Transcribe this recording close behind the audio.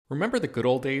Remember the good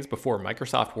old days before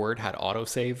Microsoft Word had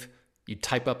autosave? You'd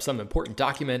type up some important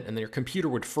document and then your computer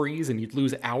would freeze and you'd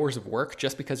lose hours of work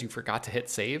just because you forgot to hit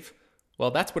save?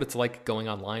 Well, that's what it's like going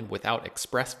online without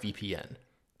ExpressVPN.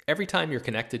 Every time you're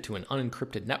connected to an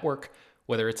unencrypted network,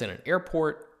 whether it's in an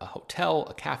airport, a hotel,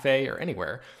 a cafe, or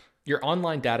anywhere, your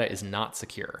online data is not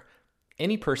secure.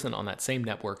 Any person on that same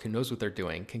network who knows what they're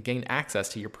doing can gain access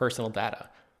to your personal data.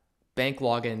 Bank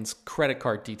logins, credit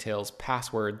card details,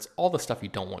 passwords, all the stuff you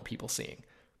don't want people seeing.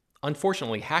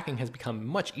 Unfortunately, hacking has become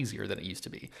much easier than it used to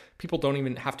be. People don't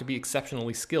even have to be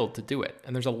exceptionally skilled to do it,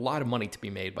 and there's a lot of money to be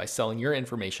made by selling your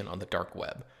information on the dark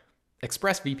web.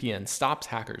 ExpressVPN stops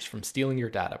hackers from stealing your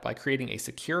data by creating a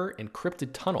secure, encrypted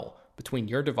tunnel between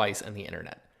your device and the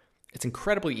internet. It's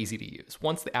incredibly easy to use.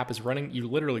 Once the app is running, you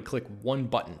literally click one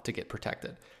button to get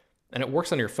protected. And it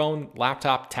works on your phone,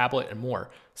 laptop, tablet, and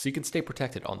more, so you can stay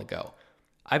protected on the go.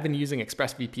 I've been using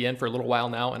ExpressVPN for a little while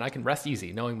now, and I can rest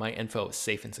easy knowing my info is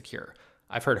safe and secure.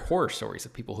 I've heard horror stories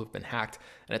of people who've been hacked,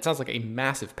 and it sounds like a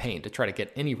massive pain to try to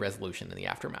get any resolution in the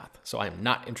aftermath, so I am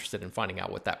not interested in finding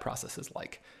out what that process is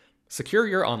like. Secure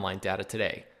your online data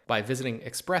today by visiting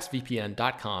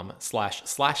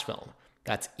expressvpn.com/film.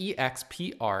 That's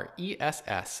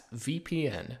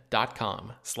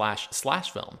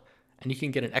expressvpn.com//film. And you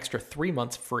can get an extra 3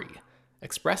 months free.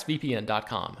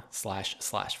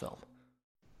 expressvpn.com//film.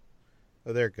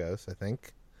 Oh, there it goes, I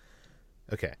think.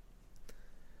 Okay.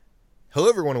 Hello,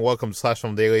 everyone, and welcome to Slash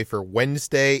Film Daily for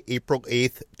Wednesday, April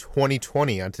 8th,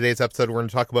 2020. On today's episode, we're going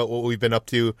to talk about what we've been up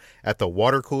to at the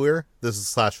water cooler. This is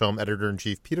Slash Film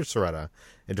Editor-in-Chief Peter Serrata,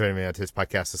 and joining me on today's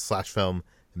podcast is Slash Film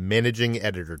Managing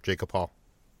Editor Jacob Hall.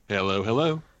 Hello,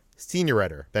 hello. Senior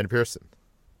Writer Ben Pearson.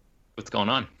 What's going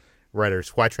on?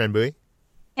 Writers Hwai Tran Bui.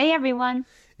 Hey, everyone.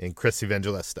 And Chris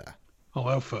Evangelista.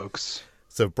 Hello, folks.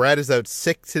 So Brad is out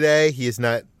sick today. He is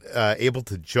not able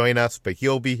to join us, but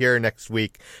he'll be here next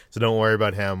week. So don't worry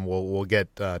about him. We'll get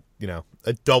a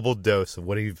double dose of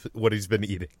what he's been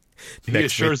eating. He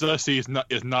assures us he is not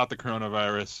the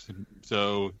coronavirus.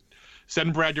 So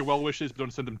send Brad your well wishes, but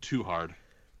don't send them too hard.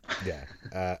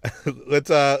 Yeah.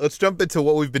 Let's jump into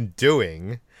what we've been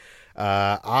doing.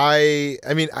 I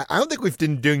don't think we've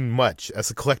been doing much as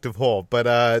a collective whole, but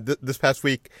this past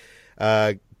week,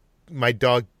 my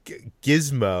dog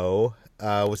Gizmo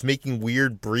was making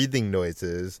weird breathing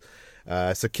noises,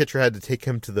 so Kitra had to take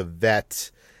him to the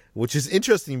vet, which is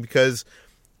interesting because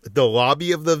the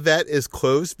lobby of the vet is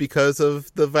closed because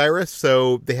of the virus,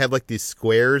 so they had like these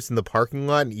squares in the parking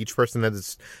lot, and each person had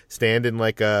to stand in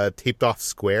like a taped off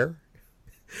square.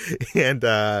 And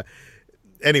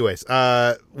anyways,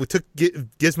 we took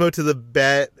Gizmo to the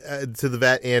vet,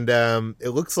 and it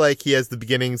looks like he has the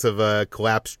beginnings of a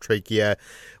collapsed trachea,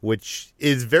 which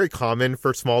is very common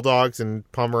for small dogs and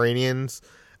Pomeranians.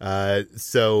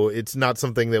 So it's not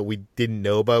something that we didn't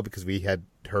know about because we had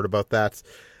heard about that.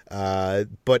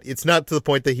 But it's not to the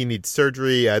point that he needs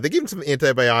surgery. They gave him some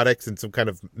antibiotics and some kind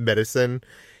of medicine,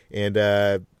 and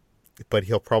but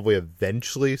he'll probably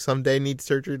eventually someday need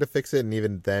surgery to fix it. And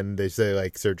even then, they say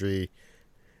like surgery,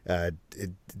 it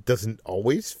doesn't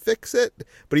always fix it.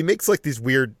 But he makes like these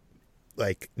weird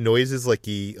like noises, like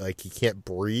he can't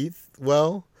breathe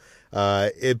well.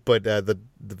 But the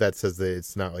vet says that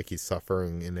it's not like he's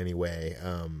suffering in any way.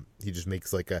 He just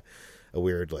makes like a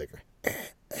weird like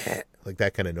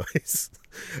that kind of noise.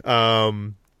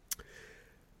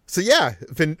 So yeah,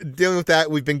 been dealing with that.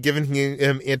 We've been giving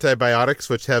him antibiotics,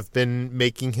 which have been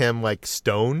making him like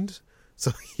stoned.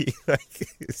 So he like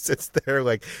sits there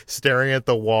like staring at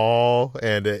the wall,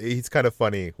 and he's kind of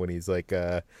funny when he's like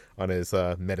on his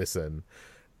medicine.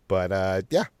 But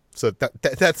yeah, so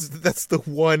that's the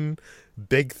one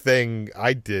big thing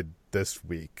I did this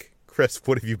week. Chris,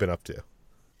 what have you been up to?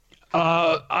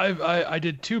 I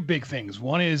did two big things.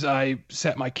 One is I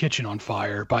set my kitchen on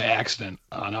fire by accident.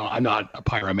 No, I'm not a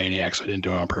pyromaniac, so I didn't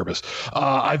do it on purpose.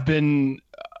 I've been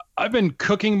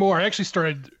cooking more. I actually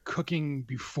started cooking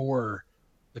before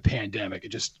the pandemic. It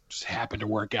just happened to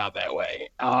work out that way.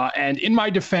 And in my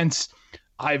defense,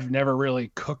 I've never really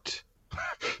cooked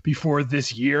before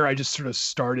this year. I just sort of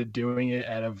started doing it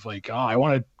out of like, I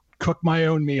want to cook my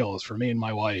own meals for me and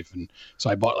my wife, and so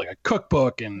I bought like a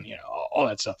cookbook and all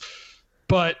that stuff.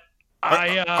 But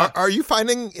are you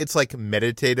finding it's like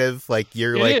meditative? Like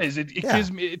you're it is. It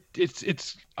gives me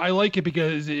it's I like it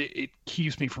because it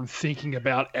keeps me from thinking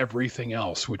about everything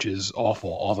else, which is awful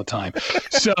all the time.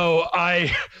 So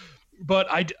I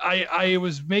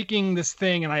was making this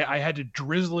thing, and I had to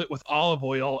drizzle it with olive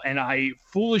oil, and I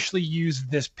foolishly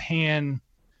used this pan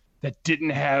that didn't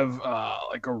have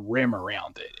like a rim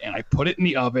around it, and I put it in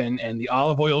the oven, and the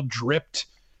olive oil dripped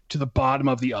to the bottom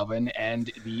of the oven,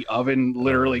 and the oven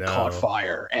literally caught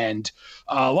fire. And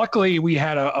luckily, we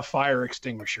had a fire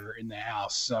extinguisher in the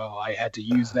house, so I had to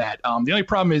use that. The only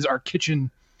problem is our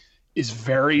kitchen is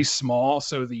very small,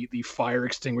 so the fire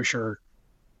extinguisher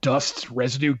dust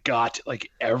residue got like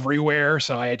everywhere.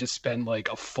 So I had to spend like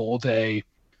a full day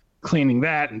cleaning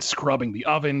that and scrubbing the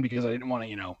oven because I didn't want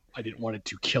it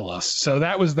to kill us. So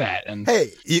that was that. And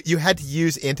hey, you had to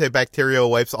use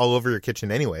antibacterial wipes all over your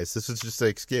kitchen anyways. This was just an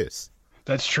excuse.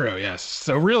 That's true, yes.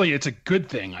 So really, it's a good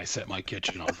thing I set my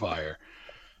kitchen on fire.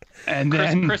 And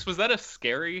then, Chris, was that a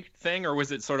scary thing, or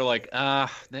was it sort of like,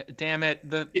 damn it,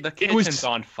 the kitchen's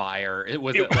on fire? It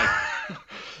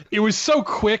was so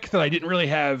quick that I didn't really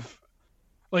have.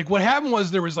 Like, what happened was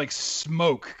there was like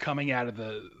smoke coming out of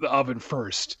the oven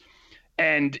first.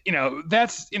 And,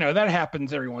 that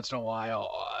happens every once in a while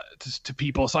to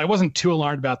people. So I wasn't too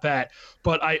alarmed about that.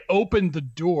 But I opened the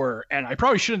door, and I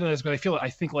probably shouldn't have done this, but I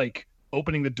think like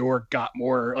opening the door got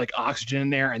more like oxygen in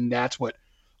there. And that's what,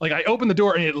 like, I opened the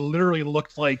door and it literally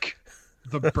looked like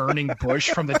the burning bush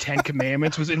from the 10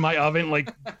 Commandments was in my oven.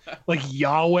 Like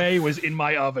Yahweh was in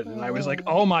my oven. And I was like,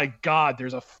 oh my God,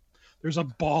 there's a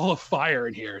ball of fire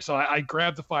in here. So I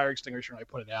grabbed the fire extinguisher and I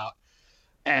put it out.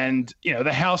 And,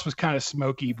 the house was kind of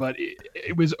smoky, but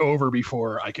it was over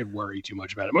before I could worry too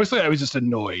much about it. Mostly I was just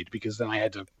annoyed because then I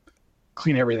had to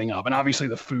clean everything up. And obviously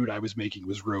the food I was making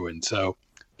was ruined. So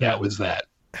that was that.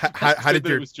 How did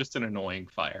it was just an annoying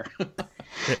fire.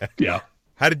 Yeah.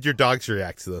 How did your dogs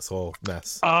react to this whole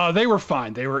mess? They were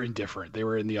fine. They were indifferent. They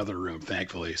were in the other room,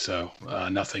 thankfully. So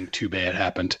nothing too bad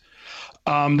happened.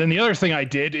 Then the other thing I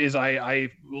did is I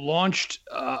launched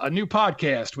a new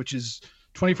podcast, which is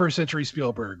 21st Century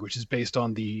Spielberg, which is based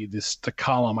on the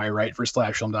column I write for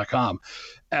slashfilm.com.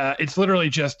 It's literally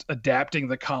just adapting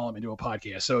the column into a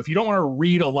podcast. So if you don't want to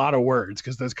read a lot of words,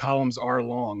 because those columns are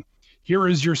long, here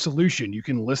is your solution. You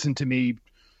can listen to me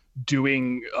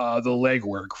doing the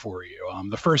legwork for you.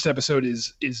 The first episode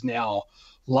is now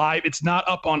live. It's not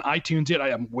up on iTunes yet. I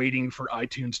am waiting for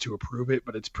iTunes to approve it,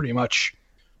 but it's pretty much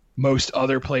most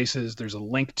other places. There's a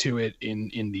link to it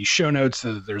in the show notes.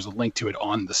 There's a link to it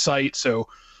on the site. So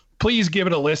please give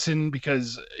it a listen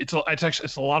because it's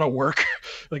a lot of work.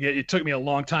 Like it took me a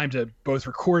long time to both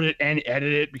record it and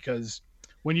edit it because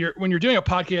when you're doing a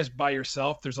podcast by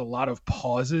yourself, there's a lot of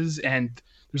pauses and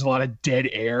there's a lot of dead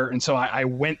air. And so I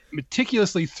went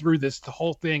meticulously through the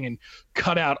whole thing and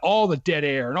cut out all the dead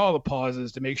air and all the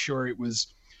pauses to make sure it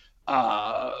was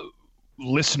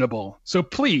listenable. So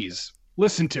please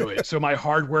listen to it so my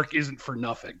hard work isn't for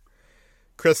nothing.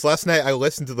 Chris, last night I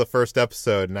listened to the first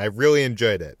episode and I really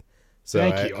enjoyed it. So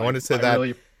thank you. I want to say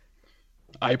that.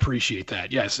 I appreciate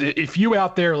that. Yes. If you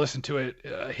out there listen to it,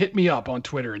 hit me up on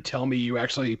Twitter and tell me you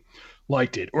actually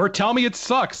liked it, or tell me it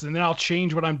sucks and then I'll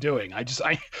change what I'm doing.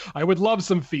 I would love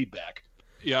some feedback.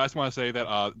 Yeah, I just want to say that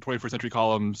 21st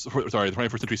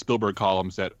Century Spielberg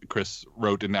columns that Chris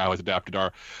wrote and now has adapted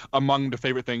are among the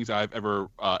favorite things I've ever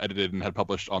edited and had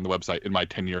published on the website in my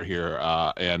tenure here.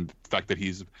 And the fact that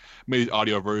he's made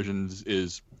audio versions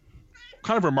is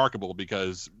kind of remarkable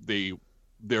because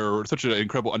they're such an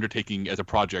incredible undertaking as a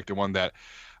project, and one that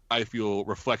I feel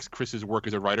reflects Chris's work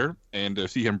as a writer. And to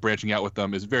see him branching out with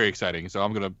them is very exciting. So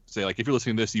I'm gonna say, like, if you're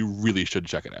listening to this, you really should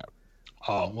check it out.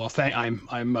 Oh, well,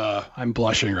 I'm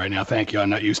blushing right now. Thank you.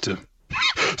 I'm not used to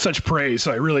such praise,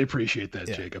 so I really appreciate that,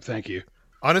 Jacob. Thank you.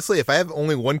 Honestly, if I have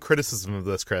only one criticism of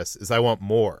this, Chris, is I want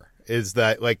more. Is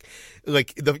that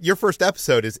your first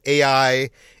episode is AI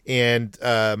and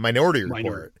Minority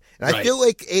Report. And I feel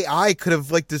like AI could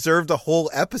have deserved a whole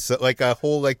episode, a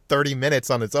whole 30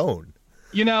 minutes on its own.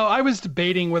 I was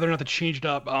debating whether or not to change it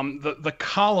up. The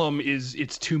column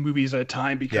it's 2 movies at a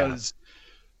time because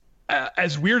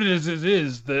as weird as it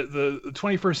is, the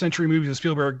 21st Century movies of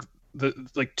Spielberg,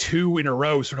 the 2 in a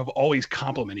row sort of always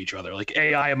complement each other. Like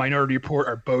AI and Minority Report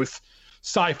are both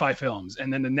sci-fi films,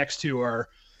 and then the next 2 are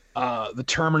The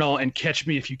Terminal and Catch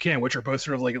Me If You Can, which are both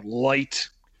sort of light,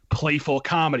 playful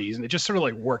comedies, and it just sort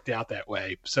of worked out that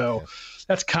way. So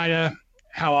that's kind of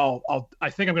how I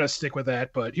think I'm going to stick with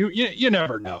that. But you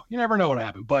never know. You never know what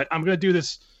happened. But I'm going to do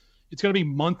this. It's going to be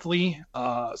monthly.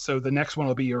 So the next one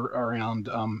will be around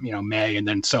May, and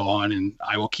then so on. And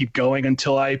I will keep going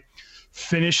until I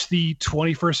finish the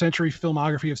 21st Century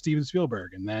filmography of Steven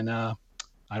Spielberg, and then I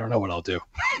don't know what I'll do.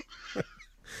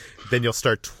 Then you'll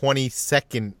start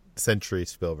 22nd Century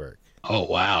Spielberg. Oh,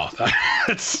 wow.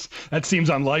 That seems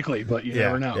unlikely, but you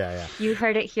never know. Yeah. You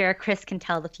heard it here. Chris can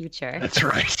tell the future. That's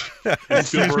right. And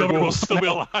Spielberg will still be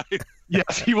alive.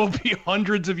 Yes, he will be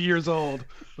hundreds of years old,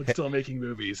 but still making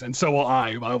movies, and so will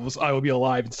I. I will be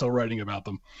alive and still writing about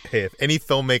them. Hey, if any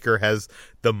filmmaker has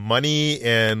the money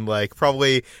and like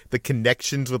probably the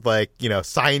connections with like, you know,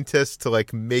 scientists to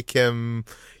like make him,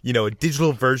 you know, a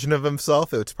digital version of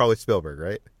himself, it's probably Spielberg,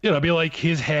 right? Yeah, it'll be like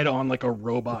his head on like a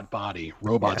robot body,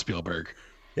 Spielberg.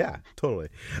 Yeah, totally.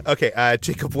 Okay,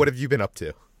 Jacob, what have you been up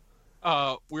to?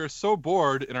 We're so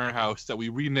bored in our house that we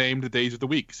renamed the days of the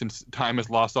week since time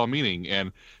has lost all meaning,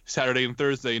 and Saturday and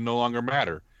Thursday no longer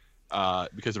matter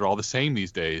because they're all the same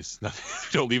these days. We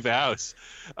don't leave the house.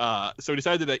 So we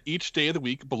decided that each day of the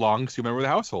week belongs to a member of the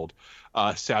household.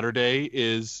 Sunday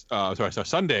is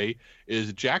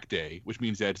Jack Day, which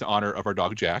means that it's in honor of our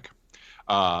dog Jack.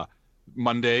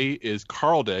 Monday is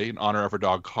Carl Day in honor of our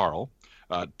dog Carl.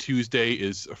 Tuesday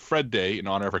is Fred Day in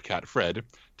honor of our cat Fred.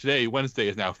 Today, Wednesday,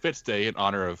 is now Fitz Day in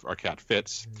honor of our cat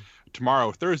Fitz.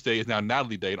 Tomorrow, Thursday, is now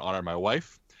Natalie Day in honor of my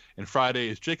wife. And Friday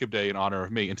is Jacob Day in honor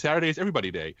of me. And Saturday is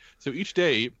Everybody Day. So each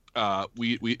day,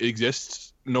 we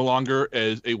exist no longer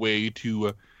as a way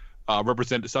to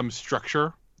represent some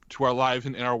structure to our lives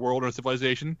and in our world or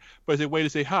civilization, but as a way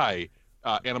to say, hi,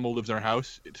 animal lives in our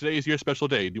house. Today is your special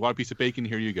day. Do you want a piece of bacon?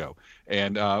 Here you go.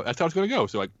 And that's how it's going to go.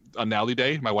 So like on Natalie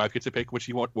Day, my wife gets to pick what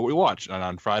we watch. And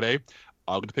on Friday,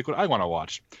 I'll get to pick what I want to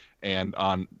watch. And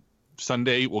on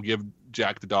Sunday, we'll give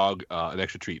Jack the dog an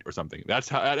extra treat or something.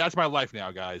 That's my life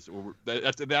now, guys.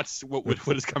 That's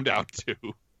what it's come down to.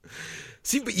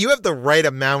 See, but you have the right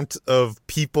amount of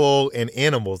people and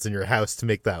animals in your house to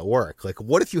make that work. Like,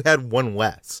 what if you had one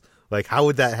less? Like, how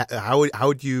would that? How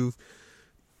would you,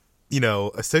 you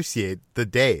know, associate the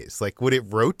days? Like, would it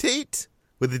rotate?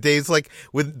 Would the days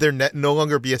would there no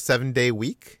longer be a 7-day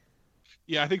week?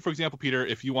 Yeah, I think, for example, Peter,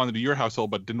 if you wanted to do your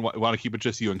household but didn't want to keep it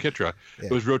just you and Kitra,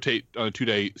 it was rotate on a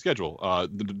 2-day schedule.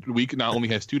 The week not only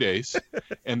has 2 days,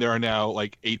 and there are now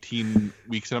like 18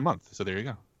 weeks in a month. So there you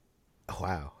go. Oh,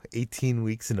 wow, 18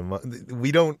 weeks in a month.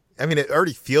 We don't. I mean, it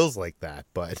already feels like that,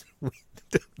 but we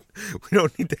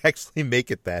don't need to actually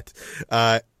make it that.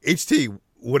 HT,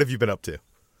 what have you been up to?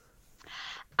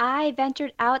 I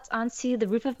ventured out onto the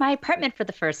roof of my apartment for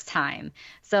the first time.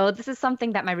 So this is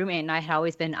something that my roommate and I had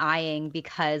always been eyeing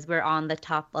because we're on the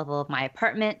top level of my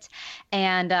apartment.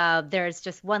 And there's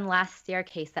just one last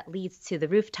staircase that leads to the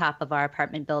rooftop of our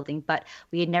apartment building, but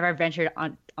we had never ventured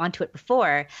onto it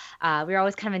before. We were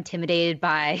always kind of intimidated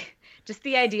by just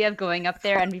the idea of going up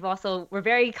there. And we're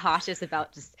very cautious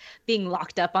about just being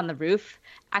locked up on the roof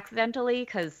accidentally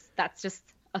because that's just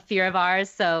a fear of ours.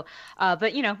 So,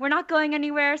 but you know, we're not going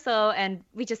anywhere. So, and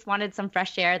we just wanted some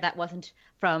fresh air that wasn't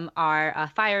from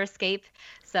our fire escape.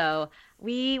 So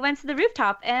we went to the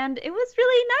rooftop and it was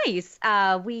really nice.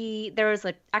 There was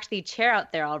actually a chair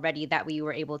out there already that we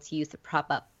were able to use to prop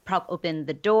open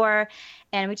the door,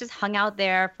 and we just hung out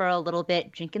there for a little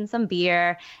bit, drinking some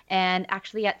beer. And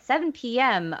actually at 7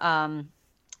 p.m.,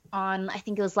 on, I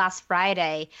think it was last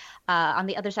Friday, on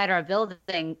the other side of our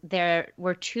building, there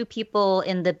were 2 people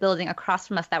in the building across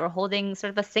from us that were holding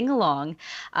sort of a sing-along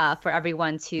for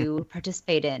everyone to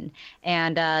participate in.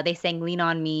 And they sang Lean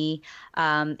on Me.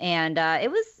 And it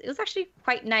was actually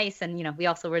quite nice. And, you know, we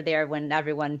also were there when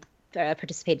everyone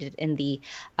participated in the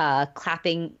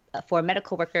clapping for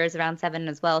medical workers around 7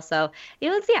 as well. So it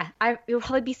was, you'll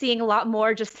probably be seeing a lot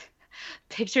more just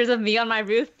pictures of me on my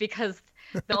roof because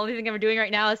the only thing we're doing right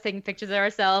now is taking pictures of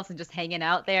ourselves and just hanging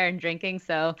out there and drinking.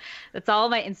 So that's all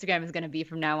my Instagram is going to be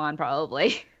from now on,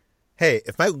 probably. Hey,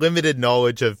 if my limited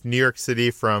knowledge of New York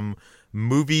City from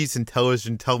movies and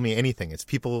television tell me anything, it's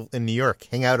people in New York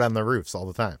hang out on the roofs all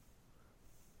the time.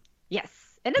 Yes.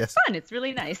 And it's fun. It's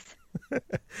really nice.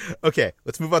 Okay,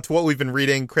 let's move on to what we've been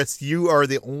reading. Chris, you are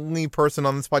the only person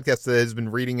on this podcast that has been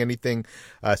reading anything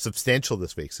substantial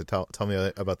this week. So tell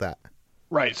me about that.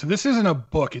 Right. So this isn't a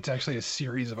book. It's actually a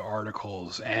series of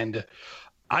articles. And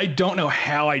I don't know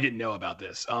how I didn't know about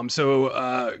this.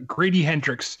 So Grady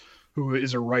Hendrix, who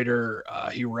is a writer,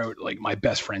 he wrote like My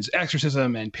Best Friend's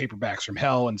Exorcism and Paperbacks from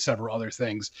Hell and several other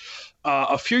things.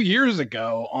 A few years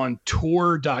ago on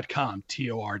Tor.com,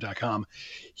 Tor.com,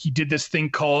 he did this thing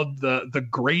called the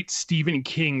Great Stephen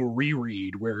King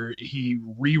Reread, where he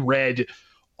reread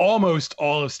almost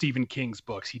all of Stephen King's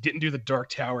books. He didn't do the Dark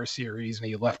Tower series, and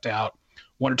he left out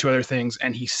 1 or 2 other things,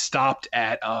 and he stopped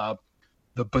at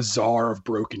The Bazaar of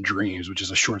Broken Dreams, which is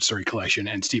a short story collection.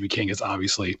 And Stephen King has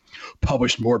obviously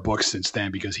published more books since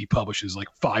then because he publishes like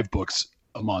 5 books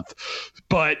a month.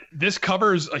 But this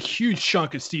covers a huge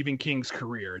chunk of Stephen King's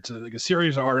career. It's like a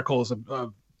series of articles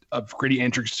of Grady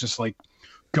Hendrix just like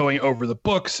going over the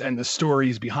books and the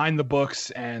stories behind the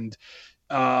books. And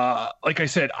Like I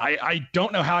said, I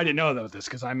don't know how I didn't know about this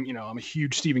because I'm a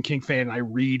huge Stephen King fan and I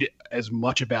read as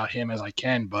much about him as I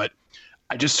can, but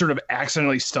I just sort of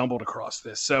accidentally stumbled across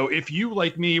this. So if you,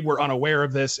 like me, were unaware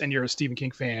of this and you're a Stephen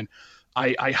King fan,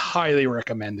 I highly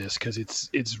recommend this because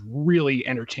it's really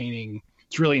entertaining.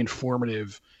 It's really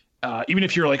informative. Even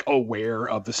if you're like aware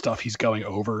of the stuff he's going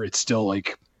over, it's still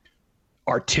like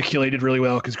articulated really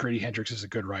well because Grady Hendrix is a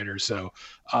good writer. So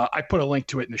I put a link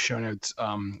to it in the show notes.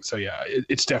 So yeah,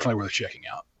 it's definitely worth checking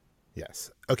out.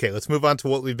 Yes. Okay, let's move on to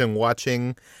what we've been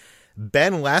watching.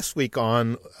 Ben, last week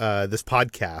on this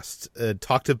podcast,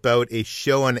 talked about a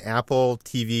show on Apple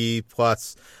TV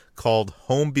Plus called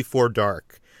Home Before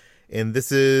Dark. And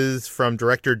this is from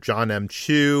director John M.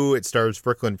 Chu. It stars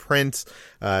Brooklyn Prince.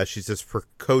 She's this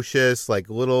precocious, like,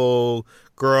 little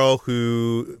girl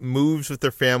who moves with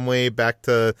her family back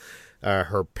to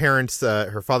her parents,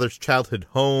 her father's childhood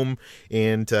home.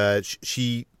 And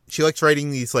she likes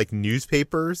writing these, like,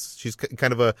 newspapers. She's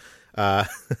kind of a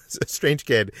strange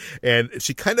kid. And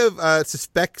she kind of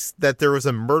suspects that there was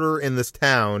a murder in this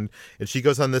town. And she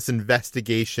goes on this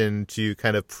investigation to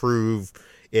kind of prove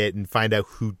it and find out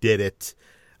who did it.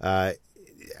 I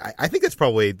think that's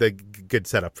probably the good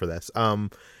setup for this.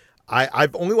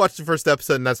 I've only watched the first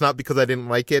episode, and that's not because I didn't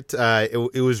like it.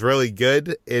 It was really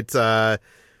good. It's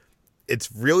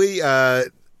really a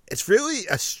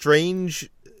strange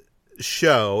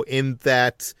show in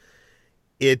that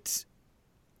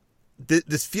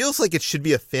this feels like it should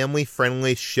be a family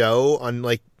friendly show on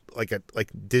like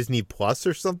Disney Plus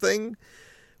or something,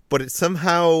 but it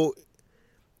somehow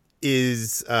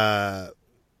is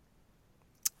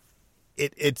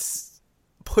it's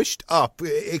pushed up.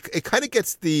 It kind of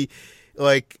gets the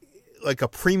like a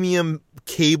premium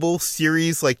cable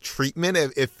series like treatment.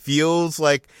 It feels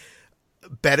like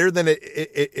better than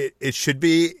it should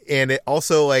be, and it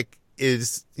also like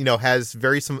is has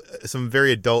some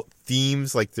very adult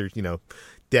themes, like there's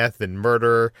death and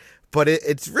murder, but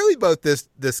it's really about this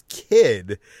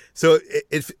kid. So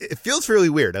it feels really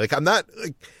weird. Like I'm not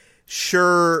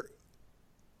sure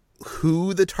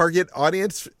who the target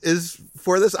audience is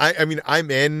for this. I mean,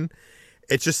 I'm in.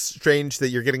 It's just strange that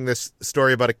you're getting this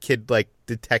story about a kid like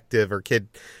detective or kid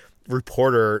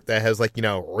reporter that has like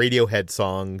Radiohead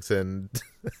songs and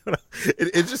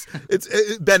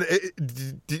Ben.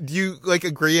 Do you like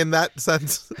agree in that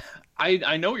sense?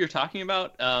 I know what you're talking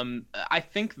about. I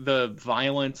think the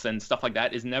violence and stuff like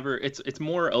that is never. It's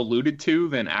more alluded to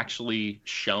than actually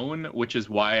shown, which is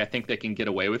why I think they can get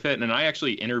away with it. And I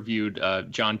actually interviewed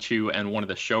John Chu and one of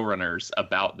the showrunners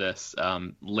about this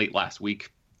late last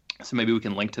week, so maybe we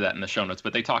can link to that in the show notes.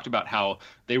 But they talked about how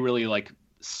they really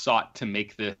sought to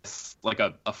make this like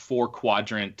a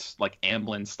 4-quadrant like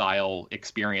Amblin style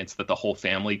experience that the whole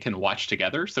family can watch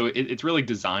together. So it's really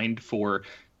designed for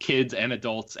kids and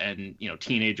adults and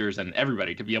teenagers and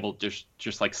everybody to be able to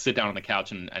just like sit down on the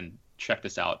couch and check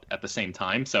this out at the same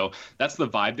time. So that's the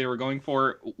vibe they were going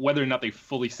for. Whether or not they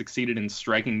fully succeeded in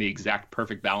striking the exact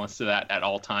perfect balance to that at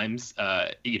all times,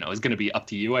 is going to be up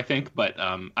to you, I think. But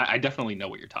I definitely know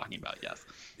what you're talking about. Yes.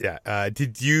 Yeah.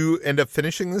 Did you end up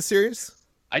finishing the series?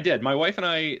 I did. My wife and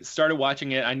I started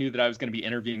watching it. I knew that I was going to be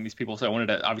interviewing these people, so I wanted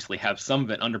to obviously have some of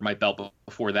it under my belt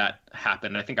before that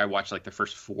happened. I think I watched like the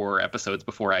first 4 episodes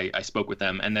before I spoke with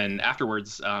them. And then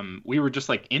afterwards, we were just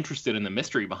like interested in the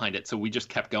mystery behind it. So we just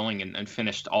kept going and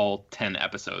finished all 10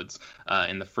 episodes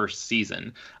in the first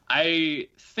season. I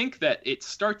think that it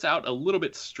starts out a little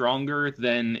bit stronger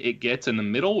than it gets in the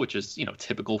middle, which is,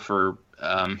 typical for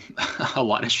a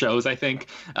lot of shows. I think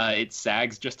it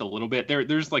sags just a little bit.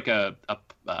 There's like a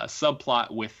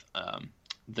subplot with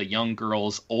the young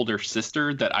girl's older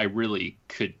sister that I really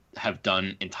could have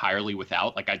done entirely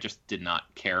without. Like I just did not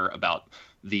care about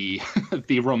the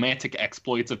the romantic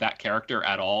exploits of that character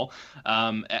at all.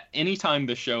 Anytime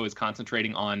the show is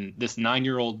concentrating on this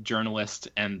 9-year-old journalist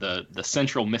and the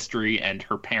central mystery and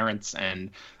her parents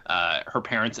and her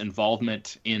parents'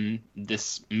 involvement in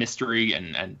this mystery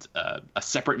and a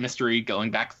separate mystery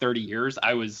going back 30 years,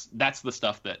 that's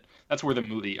where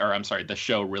the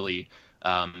show really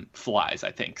flies,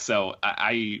 I think. So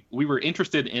we were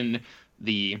interested in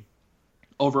the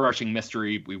overarching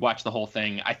mystery. We watched the whole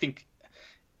thing.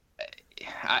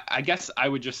 I guess I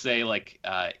would just say,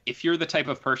 if you're the type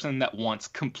of person that wants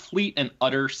complete and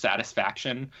utter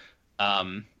satisfaction,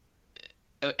 and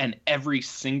every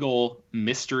single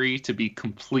mystery to be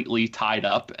completely tied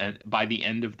up and by the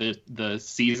end of the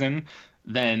season,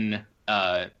 then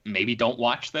maybe don't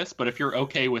watch this. But if you're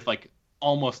okay with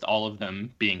almost all of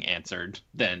them being answered,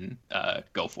 then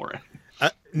go for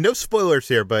it. No spoilers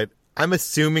here, but I'm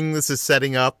assuming this is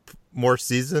setting up more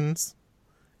seasons.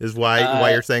 Is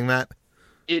why you're saying that?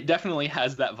 It definitely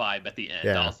has that vibe at the end.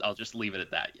 Yeah. I'll just leave it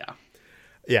at that. Yeah.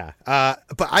 Yeah.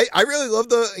 But I really love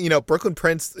the, Brooklyn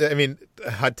Prince. I mean,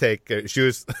 hot take. She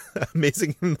was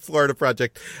amazing in the Florida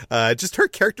Project. Just her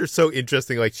character's so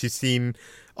interesting. Like, she's seen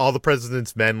All the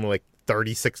President's Men like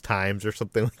 36 times or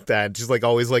something like that. She's like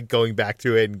always like going back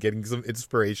to it and getting some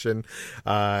inspiration.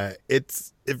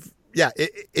 It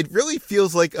really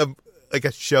feels like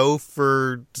a show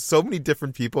for so many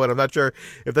different people, and I'm not sure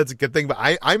if that's a good thing, but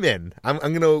I'm in. I'm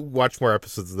gonna watch more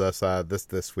episodes of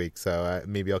this week, so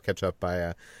maybe I'll catch up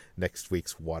by next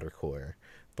week's water cooler.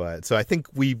 But so I think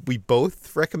we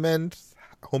both recommend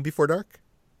Home Before Dark.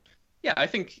 Yeah, I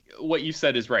think what you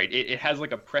said is right. It has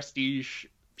like a prestige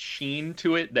sheen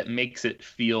to it that makes it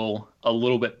feel a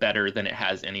little bit better than it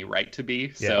has any right to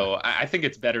be. Yeah. So I think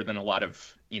it's better than a lot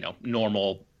of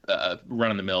normal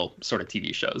run-of-the-mill sort of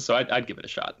TV shows. So I'd give it a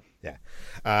shot.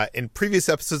 Yeah. In previous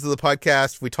episodes of the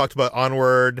podcast, we talked about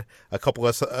Onward. A couple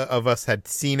of us had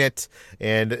seen it.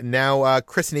 And now,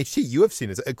 Chris and HT, you have seen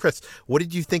it. Chris, what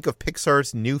did you think of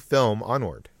Pixar's new film,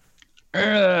 Onward? Look,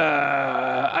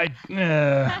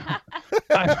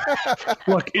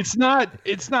 it's not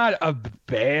a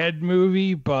bad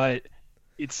movie, but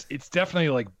it's definitely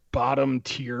like bottom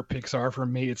tier Pixar for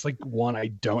me. It's like one I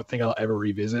don't think I'll ever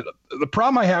revisit. The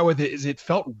problem I had with it is it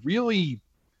felt really,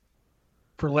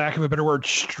 for lack of a better word,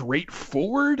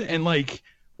 straightforward. And like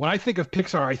when I think of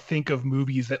Pixar, I think of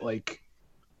movies that like,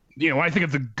 when I think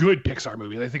of the good Pixar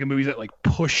movies, I think of movies that like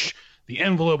push the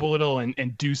envelope a little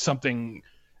and do something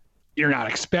you're not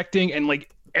expecting. And like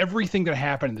everything that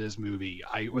happened in this movie,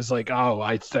 I was like,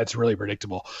 that's really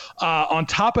predictable. On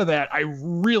top of that, I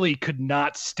really could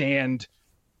not stand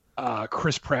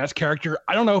Chris Pratt's character.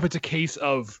 I don't know if it's a case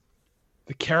of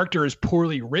the character is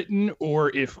poorly written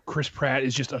or if Chris Pratt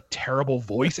is just a terrible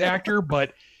voice actor,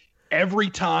 but every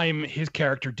time his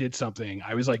character did something,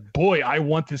 I was like, boy, I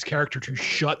want this character to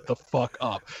shut the fuck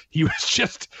up. He was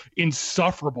just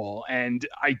insufferable, and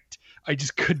I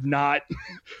just could not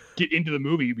get into the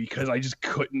movie because I just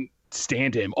couldn't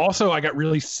stand him. Also, I got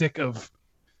really sick of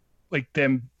like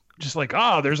them just like,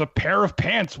 there's a pair of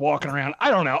pants walking around. I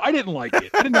don't know. I didn't like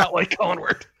it. I did not like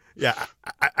Onward. Yeah,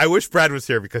 I wish Brad was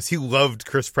here because he loved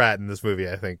Chris Pratt in this movie,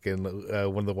 I think, in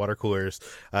one of the water coolers.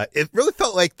 It really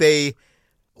felt like they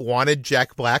wanted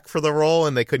Jack Black for the role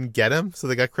and they couldn't get him, so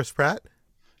they got Chris Pratt.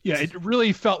 Yeah, it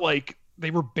really felt like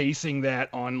they were basing that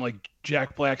on like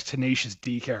Jack Black's Tenacious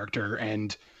D character,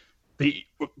 and they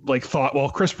like thought, well,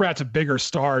 Chris Pratt's a bigger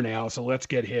star now, so let's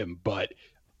get him. But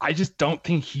I just don't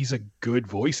think he's a good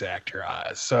voice actor,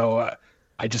 so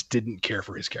I just didn't care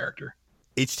for his character.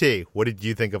 HT, what did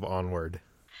you think of Onward?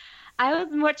 I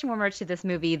was much warmer to this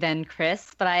movie than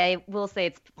Chris, but I will say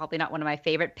it's probably not one of my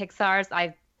favorite Pixars.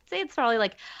 I'd say it's probably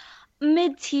like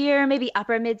mid-tier, maybe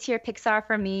upper mid-tier Pixar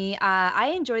for me.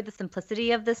 I enjoyed the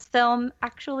simplicity of this film.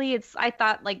 Actually, I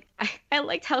thought like I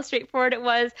liked how straightforward it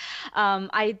was.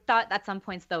 I thought at some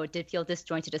points though it did feel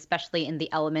disjointed, especially in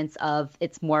the elements of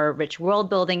its more rich world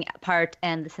building part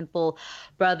and the simple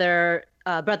brotherly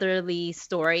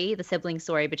story, the sibling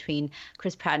story between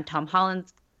Chris Pratt and Tom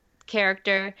Holland's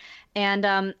character. And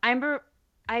I remember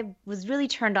I was really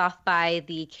turned off by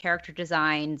the character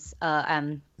designs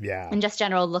and just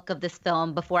general look of this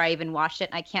film before I even watched it.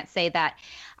 I can't say that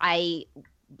I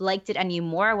liked it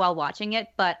anymore while watching it,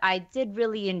 but I did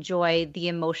really enjoy the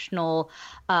emotional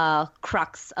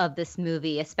crux of this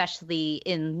movie, especially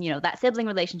in that sibling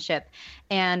relationship.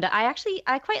 And I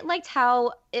quite liked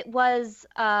how it was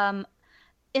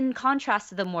in contrast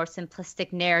to the more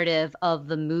simplistic narrative of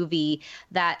the movie.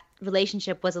 That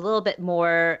relationship was had a little bit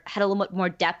more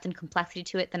depth and complexity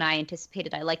to it than I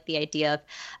anticipated. I liked the idea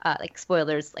of like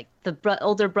spoilers, like the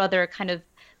older brother kind of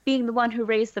being the one who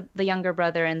raised the younger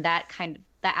brother, and that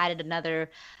added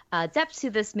another depth to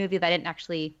this movie that I didn't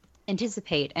actually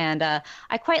anticipate. And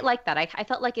I quite like that. I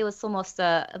felt like it was almost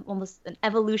an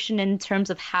evolution in terms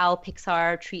of how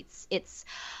Pixar treats its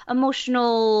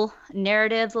emotional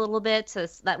narratives a little bit, so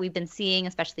that we've been seeing,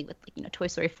 especially with Toy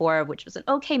Story 4, which was an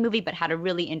okay movie but had a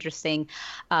really interesting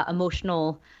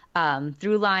emotional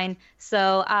through line.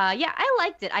 So I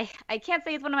liked it. I can't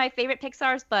say it's one of my favorite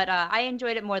Pixars, but I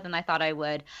enjoyed it more than I thought I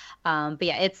would. But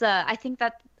yeah, it's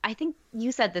I think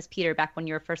you said this, Peter, back when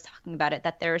you were first talking about it,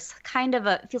 that there's kind of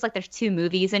it feels like there's two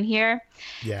movies in here.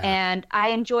 Yeah. And I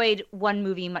enjoyed one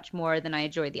movie much more than I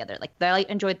enjoyed the other. Like I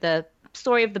enjoyed the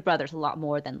story of the brothers a lot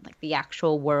more than like the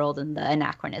actual world and the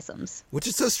anachronisms. Which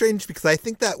is so strange because I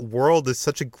think that world is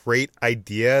such a great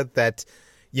idea that,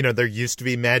 there used to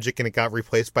be magic and it got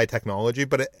replaced by technology,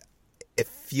 but it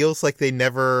feels like they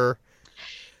never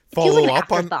follow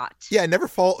up on. Afterthought. Yeah,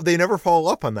 they never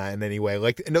follow up on that in any way.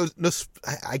 Like, no,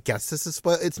 I guess this is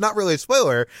it's not really a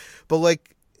spoiler, but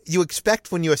like you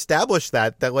expect when you establish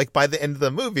that like by the end of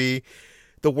the movie,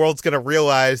 the world's gonna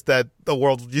realize that the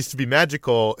world used to be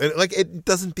magical, and like it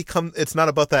doesn't become. It's not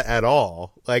about that at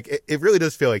all. Like it really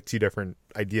does feel like two different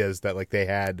ideas that like they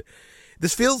had.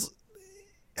 This feels.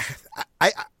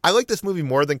 I like this movie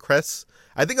more than Chris.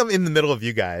 I think I'm in the middle of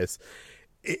you guys.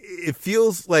 It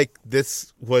feels like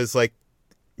this was like,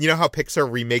 you know how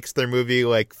Pixar remakes their movie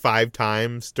like 5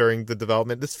 times during the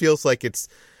development? This feels like it's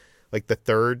like the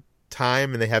 3rd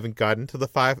time and they haven't gotten to the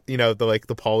 5,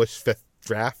 the polished 5th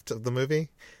draft of the movie.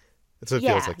 That's what it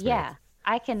feels like to me.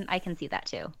 I can see that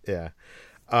too. Yeah.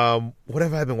 What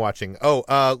have I been watching?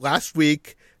 Last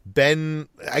week, Ben,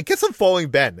 I guess I'm following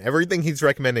Ben. Everything he's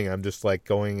recommending, I'm just like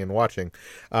going and watching.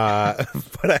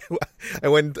 But I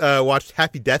went watched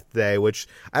Happy Death Day, which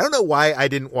I don't know why I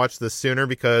didn't watch this sooner,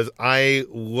 because I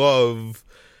love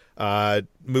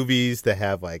movies that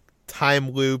have like time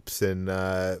loops and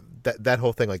that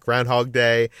whole thing, like Groundhog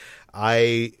Day.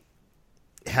 I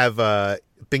have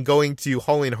been going to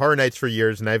Halloween Horror Nights for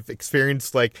years, and I've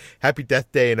experienced like Happy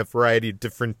Death Day in a variety of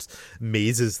different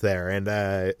mazes there, and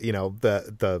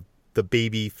the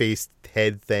baby faced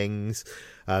head things,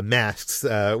 masks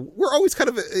were always kind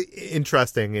of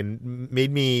interesting and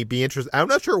made me be interested. I'm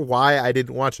not sure why I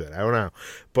didn't watch it. I don't know,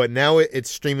 but now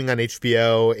it's streaming on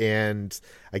HBO, and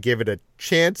I gave it a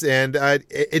chance, and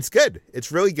it's good.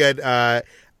 It's really good. I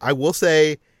will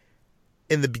say,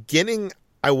 in the beginning,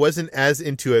 I wasn't as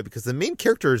into it because the main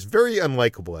character is very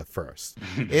unlikable at first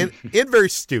and very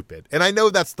stupid. And I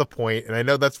know that's the point, and I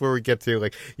know that's where we get to,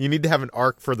 like, you need to have an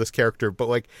arc for this character, but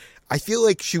like I feel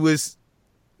like she was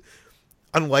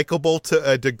unlikable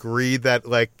to a degree that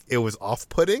like it was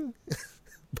off-putting.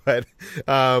 But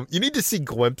you need to see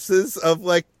glimpses of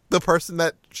like the person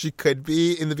that she could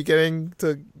be in the beginning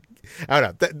to, I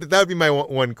don't know. That would be my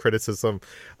one criticism.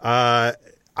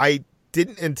 I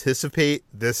didn't anticipate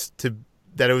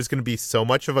that it was going to be so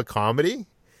much of a comedy.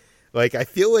 Like, I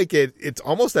feel like it's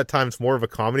almost at times more of a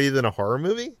comedy than a horror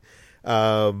movie.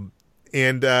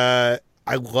 And I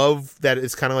love that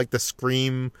it's kind of like the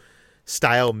Scream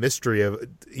style mystery of,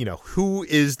 who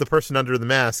is the person under the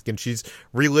mask, and she's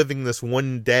reliving this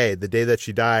one day, the day that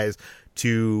she dies,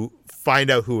 to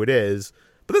find out who it is.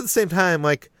 But at the same time,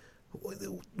 like,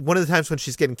 one of the times when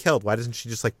she's getting killed, why doesn't she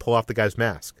just like pull off the guy's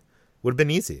mask? Would have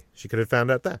been easy. She could have found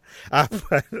out that.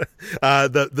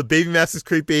 But the baby mask is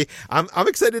creepy. I'm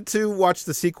excited to watch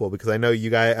the sequel, because I know you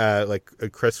guys, like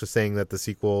Chris was saying, that the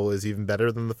sequel is even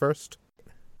better than the first.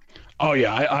 Oh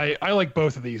yeah, I like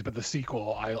both of these, but the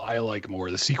sequel I like more.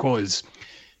 The sequel is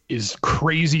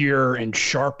crazier and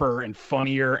sharper and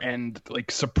funnier and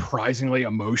like surprisingly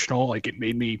emotional. Like, it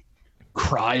made me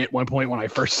cry at one point when I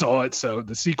first saw it. So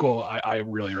the sequel I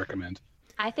really recommend.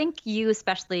 I think you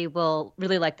especially will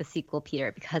really like the sequel,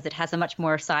 Peter, because it has a much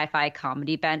more sci-fi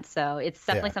comedy bent. So it's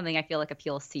definitely something I feel like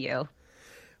appeals to you.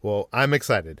 Well, I'm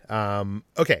excited.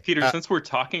 Okay. Peter, since we're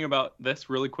talking about this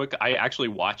really quick, I actually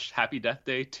watched Happy Death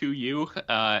Day 2U,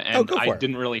 and I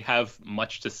didn't really have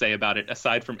much to say about it,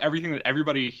 aside from everything that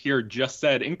everybody here just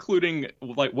said, including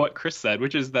like what Chris said,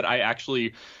 which is that I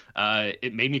actually...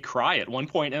 it made me cry at one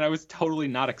point, and I was totally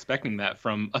not expecting that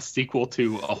from a sequel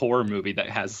to a horror movie that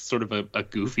has sort of a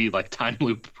goofy like time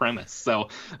loop premise. So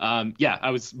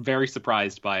I was very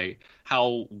surprised by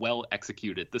how well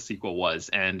executed the sequel was,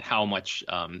 and how much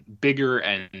bigger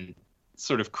and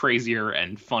sort of crazier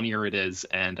and funnier it is.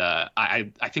 And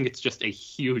I think it's just a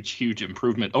huge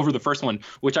improvement over the first one,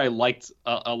 which I liked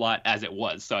a lot as it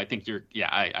was. So I think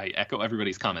I echo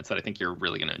everybody's comments that I think you're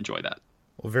really going to enjoy that.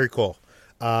 Well, very cool.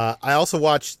 I also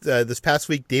watched this past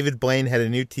week, David Blaine had a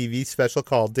new TV special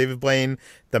called David Blaine,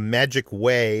 The Magic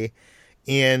Way.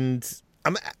 And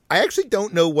I actually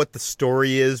don't know what the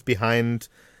story is behind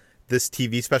this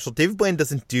TV special. David Blaine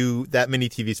doesn't do that many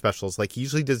TV specials. Like, he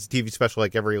usually does a TV special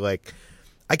like every, like,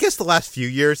 I guess the last few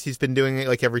years he's been doing it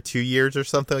like every 2 years or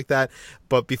something like that.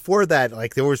 But before that,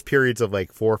 like, there was periods of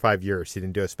like 4 or 5 years he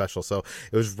didn't do a special. So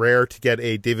it was rare to get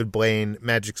a David Blaine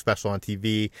magic special on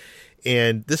TV.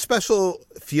 And this special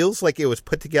feels like it was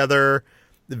put together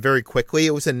very quickly.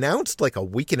 It was announced like a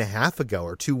week and a half ago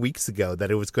or 2 weeks ago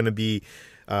that it was going to be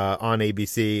on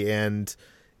ABC. And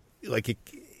like,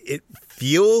 it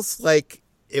feels like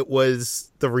it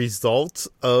was the result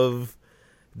of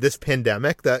this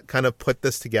pandemic that kind of put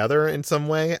this together in some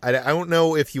way. I don't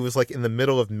know if he was like in the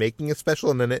middle of making a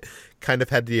special and then it kind of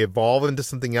had to evolve into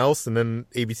something else. And then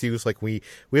ABC was like, we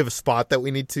have a spot that we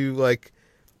need to like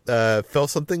fill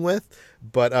something with.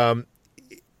 But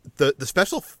the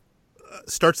special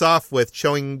starts off with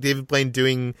showing David Blaine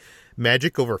doing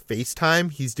magic over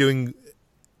FaceTime. He's doing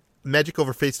magic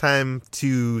over FaceTime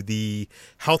to the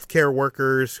healthcare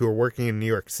workers who are working in New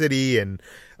York City and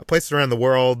places around the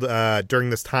world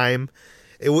during this time,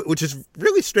 which is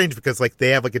really strange because like they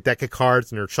have like a deck of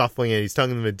cards and they're shuffling and he's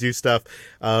telling them to do stuff.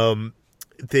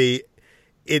 The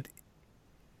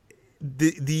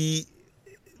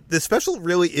special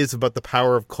really is about the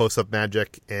power of close-up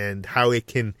magic and how it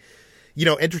can,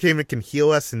 entertainment can heal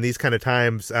us in these kind of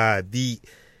times.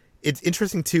 It's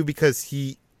interesting too because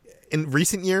in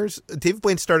recent years, David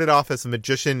Blaine started off as a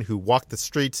magician who walked the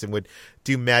streets and would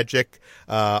do magic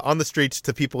on the streets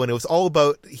to people, and it was all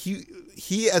about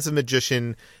he as a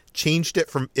magician changed it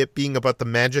from it being about the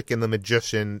magic and the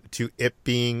magician to it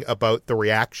being about the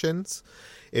reactions.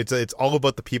 It's all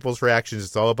about the people's reactions.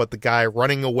 It's all about the guy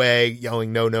running away,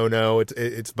 yelling no, no, no.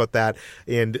 It's about that,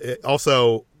 and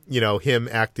also him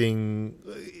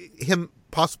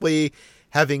possibly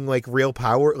having like real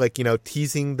power, like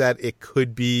teasing that it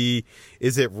could be.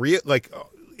 Is it real? Like,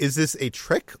 is this a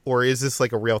trick or is this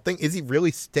like a real thing? Is he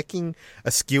really sticking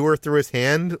a skewer through his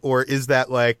hand or is that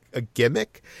like a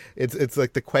gimmick? It's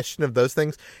like the question of those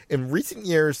things. In recent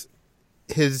years,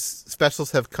 his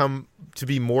specials have come to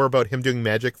be more about him doing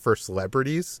magic for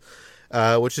celebrities,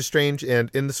 which is strange.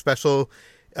 And in the special,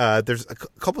 there's a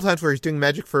couple times where he's doing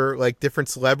magic for like different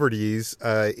celebrities,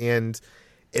 and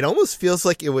it almost feels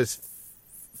like it was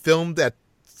filmed at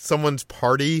someone's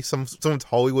party, someone's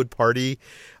Hollywood party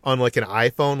on like an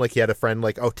iPhone. Like he had a friend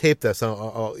like, oh, tape this.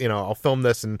 I'll film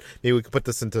this and maybe we could put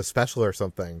this into a special or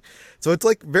something. So it's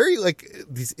like very like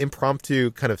these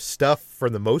impromptu kind of stuff for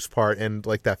the most part, and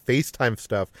like that FaceTime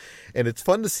stuff. And it's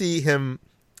fun to see him.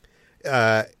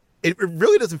 It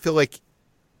really doesn't feel like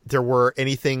there were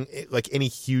anything like any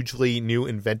hugely new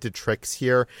invented tricks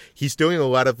here. He's doing a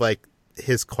lot of like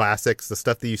his classics, the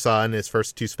stuff that you saw in his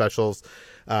first two specials.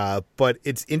 But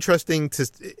it's interesting to,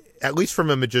 at least from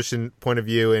a magician point of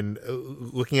view and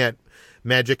looking at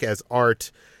magic as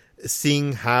art,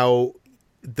 seeing how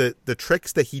the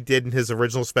tricks that he did in his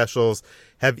original specials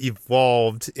have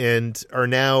evolved and are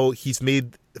now, he's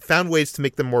found ways to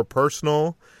make them more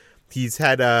personal. He's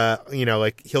had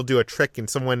like he'll do a trick and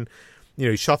someone,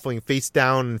 he's shuffling face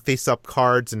down and face up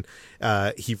cards, and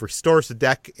he restores the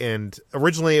deck. And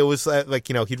originally it was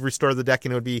he'd restore the deck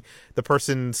and it would be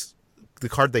the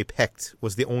card they picked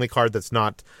was the only card that's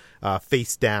not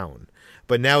face down.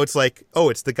 But now it's like, oh,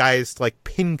 it's the guy's like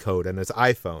pin code on his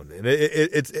iPhone, and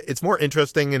it's more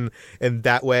interesting in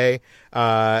that way.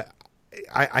 I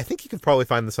think you could probably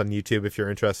find this on YouTube if you're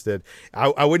interested.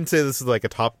 I wouldn't say this is like a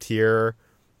top tier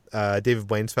David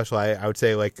Blaine special. I would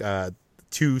say like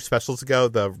 2 specials ago,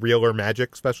 the Real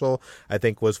Magic special, I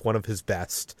think was one of his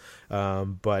best.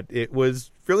 But it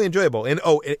was really enjoyable. And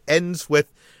it ends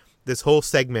with this whole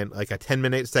segment, like a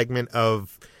 10-minute segment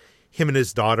of him and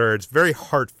his daughter. It's very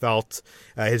heartfelt.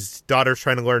 His daughter's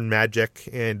trying to learn magic,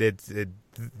 and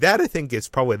that I think is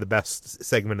probably the best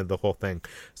segment of the whole thing.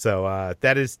 So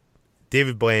that is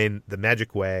David Blaine, The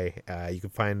Magic Way. You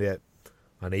can find it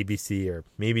on ABC, or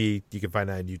maybe you can find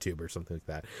it on YouTube or something like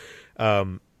that.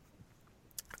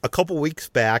 A couple weeks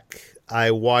back,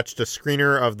 I watched a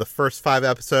screener of the first 5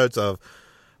 episodes of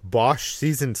Bosch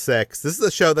Season 6. This is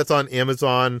a show that's on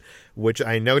Amazon, which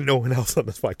I know no one else on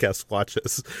this podcast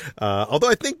watches. Although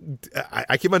I think,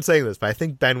 I keep on saying this, but I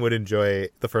think Ben would enjoy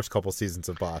the first couple seasons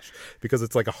of Bosch because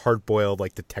it's like a hard-boiled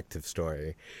like detective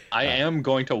story. I am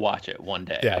going to watch it one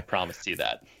day. Yeah. I promise you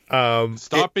that.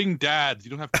 Stop being dads. You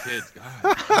don't have kids.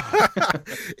 God.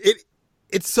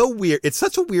 It's so weird. It's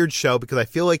such a weird show because I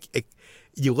feel like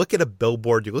you look at a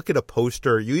billboard, you look at a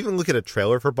poster, you even look at a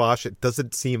trailer for Bosch, it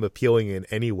doesn't seem appealing in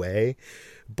any way.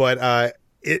 But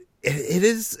it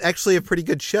is actually a pretty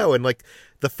good show. And like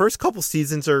the first couple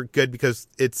seasons are good because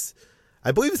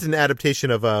I believe it's an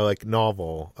adaptation of a like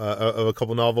novel, of a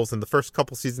couple novels. And the first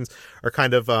couple seasons are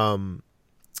kind of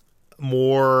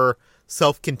more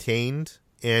self-contained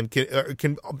and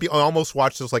can be almost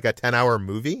watched as like a 10-hour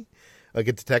movie. Like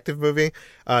a detective movie.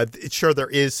 Sure, there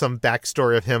is some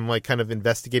backstory of him like kind of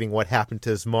investigating what happened to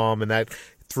his mom, and that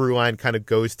through line kind of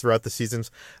goes throughout the seasons.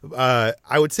 I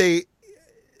would say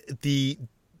the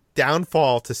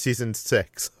downfall to season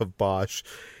 6 of Bosch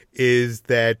is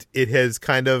that it has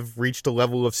kind of reached a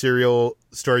level of serial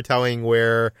storytelling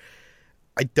where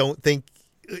I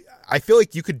feel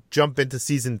like you could jump into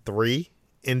season 3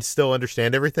 and still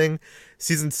understand everything.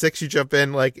 Season 6, you jump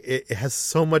in, like it has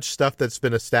so much stuff that's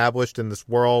been established in this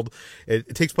world.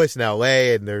 It takes place in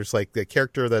LA, and there's like the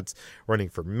character that's running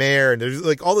for mayor, and there's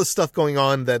like all this stuff going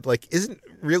on that like isn't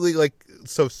really like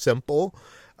so simple.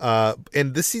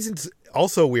 And this season's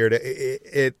also weird.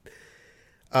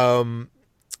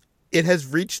 it has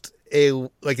reached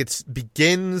it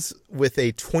begins with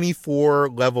a 24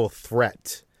 level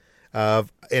threat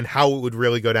of and how it would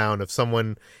really go down of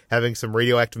someone having some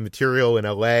radioactive material in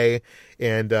LA,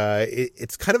 and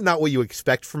it's kind of not what you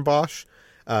expect from Bosch.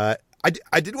 I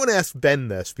did want to ask Ben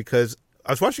this because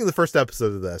I was watching the first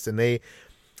episode of this, and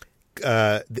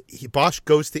Bosch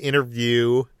goes to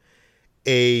interview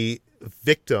a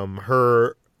victim,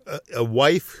 a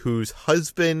wife whose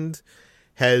husband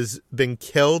has been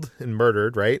killed and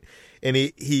murdered, right? And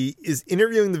he is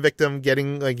interviewing the victim,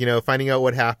 getting finding out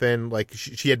what happened, like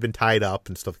she had been tied up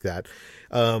and stuff like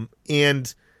that.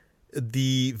 And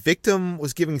the victim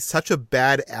was giving such a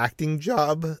bad acting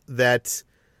job that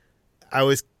I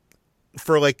was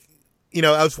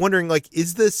wondering,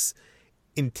 is this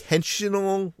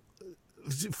intentional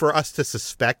for us to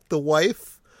suspect the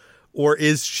wife, or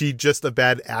is she just a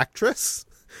bad actress?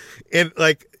 And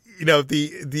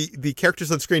the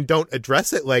characters on screen don't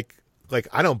address it like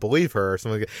I don't believe her or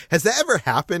something like that. Has that ever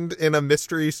happened in a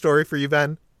mystery story for you,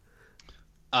 Ben?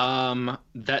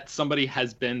 That somebody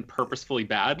has been purposefully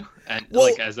bad and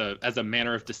as a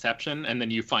manner of deception, and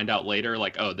then you find out later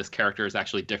oh, this character is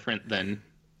actually different than.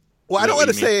 Well, I don't want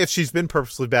to say if she's been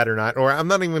purposely bad or not, or I'm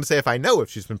not even going to say if I know if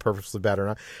she's been purposely bad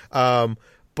or not.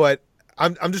 But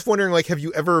I'm just wondering, have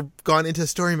you ever gone into a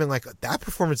story and been like, that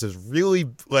performance is really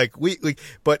weak,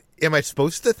 but am I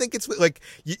supposed to think it's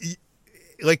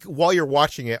while you're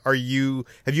watching it, have you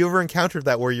ever encountered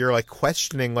that where you're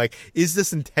questioning, is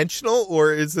this intentional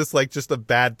or is this just a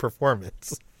bad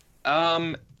performance?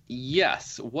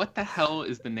 Yes. What the hell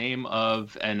is the name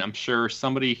of, and I'm sure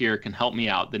somebody here can help me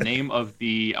out, the name of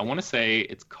I want to say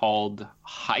it's called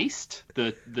Heist.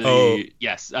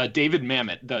 Yes, David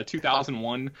Mamet, the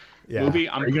 2001 movie.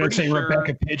 Are you going to say sure...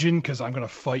 Rebecca Pigeon? Because I'm going to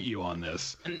fight you on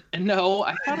this. And no,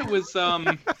 I thought it was,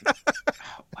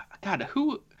 God,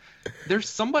 who, there's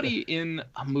somebody in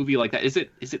a movie like that. Is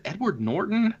it Edward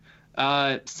Norton?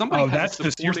 Somebody. Oh, that's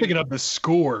you're thinking of The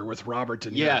Score with Robert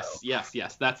De Niro.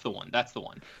 Yes, that's the one.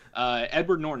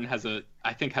 Edward Norton has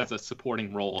a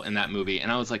supporting role in that movie,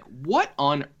 and I was like, what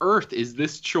on earth is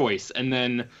this choice? And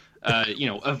then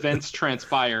events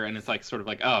transpire, and it's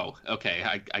oh,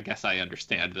 okay, I guess I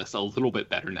understand this a little bit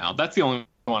better now. That's the only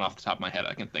one off the top of my head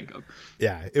I can think of.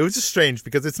 Yeah, it was just strange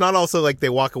because it's not also they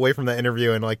walk away from the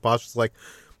interview and Bosch is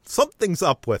something's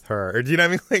up with her. Or, do you know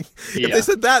what I mean? If they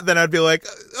said that, then I'd be like,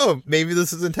 oh, maybe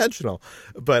this is intentional.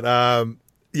 But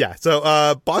yeah.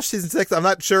 So Bosch season 6, I'm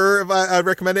not sure if I'd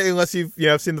recommend it unless you've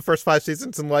seen the first 5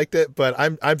 seasons and liked it. But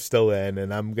I'm still in,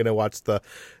 and I'm gonna watch the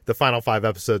final 5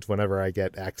 episodes whenever I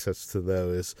get access to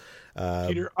those.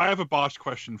 Peter, I have a Bosch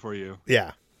question for you.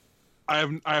 Yeah. I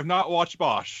have not watched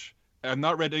Bosch. I have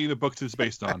not read any of the books it's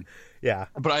based on. Yeah.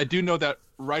 But I do know that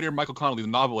writer Michael Connelly, the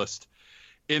novelist,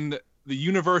 in the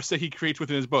universe that he creates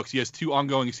within his books, he has 2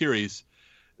 ongoing series.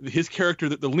 His character,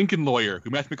 the Lincoln lawyer, who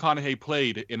Matthew McConaughey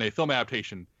played in a film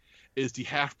adaptation, is the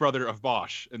half brother of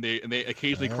Bosch, and they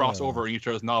occasionally cross over in each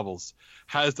other's novels.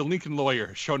 Has the Lincoln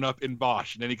lawyer shown up in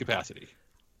Bosch in any capacity?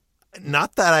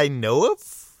 Not that I know of.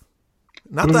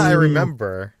 Not that I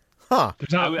remember. Huh.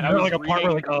 There's not a part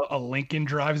where a Lincoln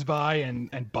drives by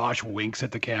and Bosch winks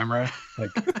at the camera.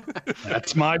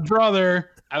 That's my brother.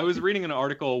 I was reading an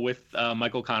article with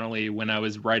Michael Connelly when I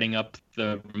was writing up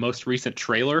the most recent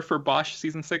trailer for Bosch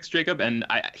season 6, Jacob, and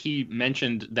he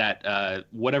mentioned that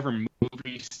whatever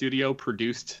movie studio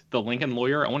produced the Lincoln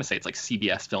lawyer, I want to say it's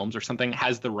CBS Films or something,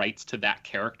 has the rights to that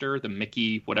character, the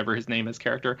Mickey, whatever his name is,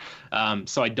 character.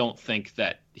 So I don't think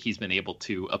that he's been able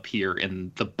to appear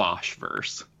in the Bosch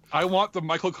verse. I want the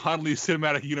Michael Connelly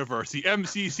cinematic universe, the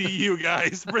MCCU,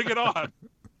 guys. Bring it on.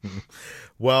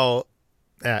 Well,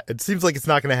 it seems like it's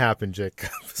not going to happen, Jake.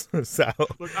 So,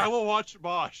 look, I will watch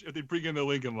Bosch if they bring in the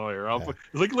Lincoln Lawyer. The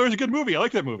Lincoln Lawyer is a good movie. I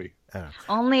like that movie.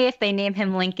 Only if they name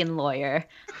him Lincoln Lawyer.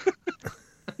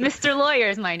 Mr. Lawyer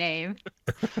is my name.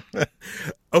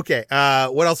 Okay.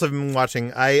 What else have I been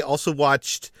watching? I also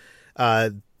watched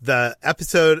the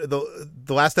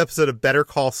last episode of Better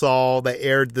Call Saul that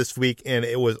aired this week, and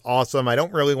it was awesome. I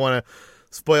don't really want to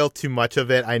spoil too much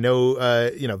of it. I know,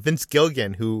 Vince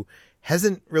Gilligan, who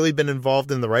hasn't really been involved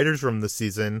in the writer's room this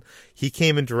season. He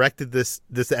came and directed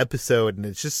this episode, and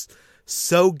it's just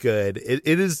so good.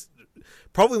 It is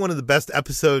probably one of the best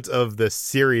episodes of the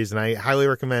series, and I highly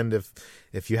recommend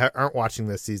if you aren't watching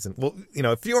this season. Well,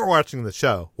 if you aren't watching the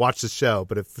show, watch the show.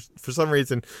 But if for some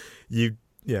reason you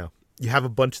have a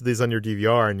bunch of these on your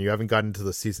DVR and you haven't gotten to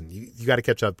the season, you got to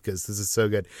catch up because this is so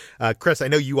good. Chris, I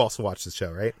know you also watched the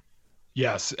show, right?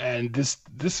 Yes, and this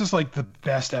is the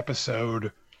best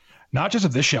episode. Not just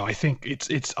of this show, I think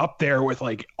it's up there with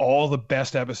all the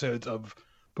best episodes of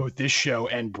both this show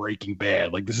and Breaking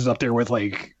Bad. Like, this is up there with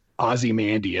like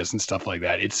Ozymandias and stuff like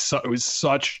that. It was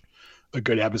such a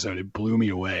good episode. It blew me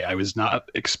away. I was not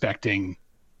expecting,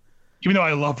 even though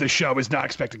I love this show, I was not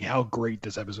expecting how great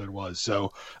this episode was.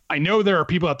 So I know there are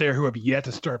people out there who have yet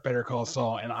to start Better Call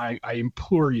Saul, and I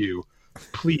implore you,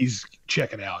 please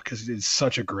check it out because it is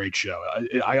such a great show.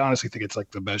 I honestly think it's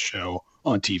like the best show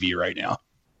on TV right now.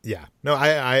 Yeah, no,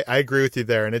 I agree with you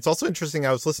there. And it's also interesting.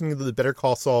 I was listening to the Better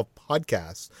Call Saul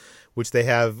podcast, which they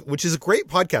have, which is a great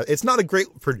podcast. It's not a great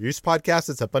produced podcast.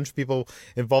 It's a bunch of people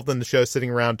involved in the show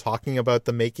sitting around talking about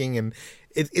the making. And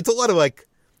it's a lot of like,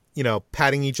 you know,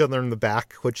 patting each other in the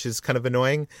back, which is kind of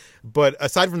annoying. But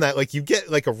aside from that, like you get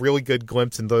like a really good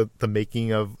glimpse into the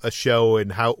making of a show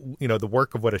and how, you know, the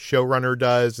work of what a showrunner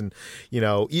does. And, you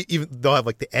know, even they'll have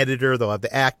like the editor, they'll have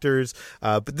the actors.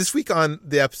 But this week on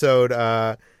the episode,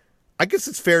 I guess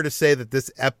it's fair to say that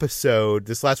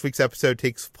this last week's episode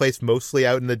takes place mostly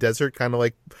out in the desert, kind of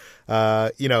like,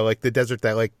 you know, like the desert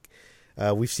that like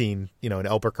we've seen, you know, in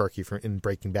Albuquerque in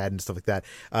Breaking Bad and stuff like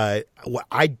that. What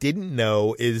I didn't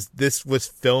know is this was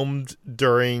filmed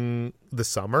during the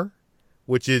summer,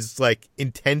 which is like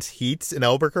intense heats in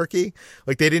Albuquerque.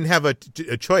 Like they didn't have a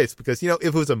choice because, you know,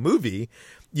 if it was a movie,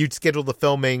 you'd schedule the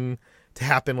filming to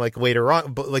happen like later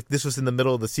on, but like this was in the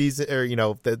middle of the season, or you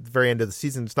know, the very end of the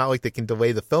season. It's not like they can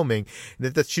delay the filming. And they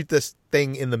have to shoot this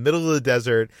thing in the middle of the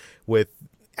desert with,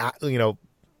 you know,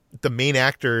 the main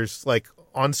actors like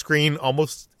on screen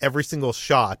almost every single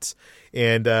shot.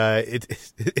 And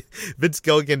Vince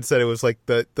Gilligan said it was like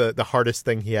the hardest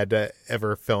thing he had to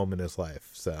ever film in his life.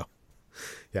 So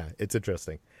yeah, it's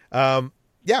interesting.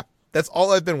 Yeah, that's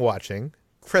all I've been watching.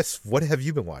 Chris, what have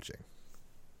you been watching?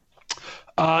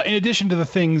 In addition to the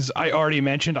things I already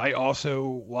mentioned, I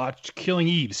also watched Killing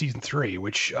Eve season 3,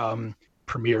 which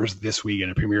premieres this week and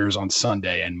it premieres on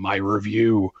Sunday. And my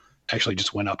review actually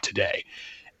just went up today,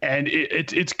 and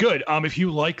it's good. If you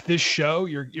like this show,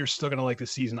 you're still gonna like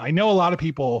this season. I know a lot of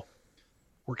people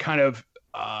were kind of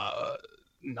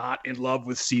not in love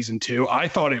with season 2. I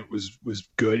thought it was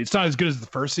good. It's not as good as the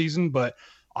first season, but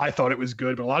I thought it was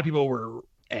good. But a lot of people were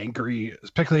angry,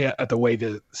 especially at the way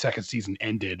the second season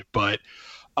ended. But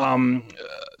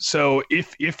so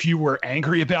if you were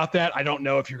angry about that, I don't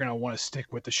know if you're going to want to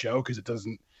stick with the show because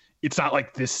it's not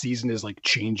like this season is like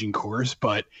changing course.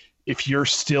 But if you're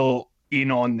still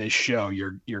in on this show,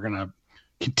 you're going to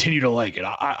continue to like it.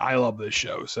 I love this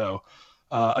show. So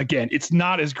again, it's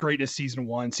not as great as season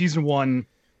 1. Season 1,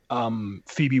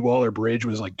 Phoebe Waller-Bridge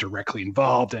was like directly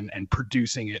involved and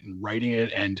producing it and writing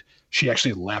it, and she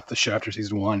actually left the show after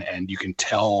season 1, and you can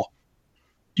tell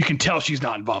she's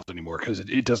not involved anymore because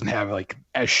it doesn't have like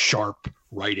as sharp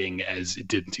writing as it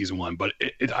did in season 1. But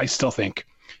I still think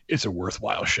it's a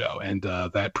worthwhile show, and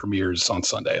that premieres on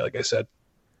Sunday, like I said.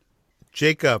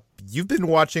 Jacob, you've been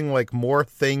watching like more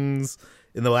things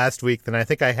in the last week than I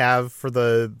think I have for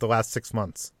the last 6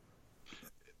 months.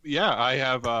 Yeah, I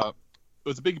have. It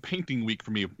was a big painting week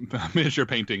for me, miniature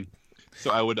painting.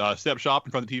 So I would set up shop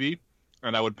in front of the TV,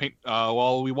 and I would paint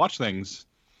while we watch things.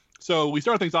 So we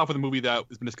started things off with a movie that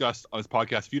has been discussed on this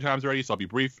podcast a few times already, so I'll be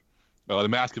brief. The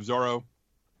Mask of Zorro.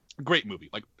 Great movie.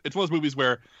 Like, it's one of those movies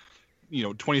where, you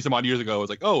know, 20-some-odd years ago, it was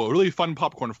like, oh, a really fun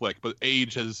popcorn flick, but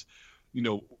age has, you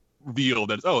know,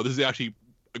 revealed that, oh, this is actually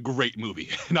a great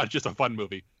movie, not just a fun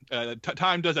movie.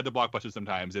 Time does that to blockbusters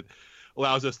sometimes. It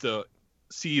allows us to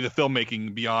see the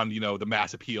filmmaking beyond, you know, the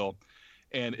mass appeal.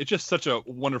 And it's just such a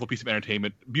wonderful piece of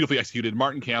entertainment, beautifully executed.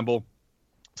 Martin Campbell,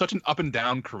 such an up and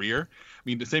down career. I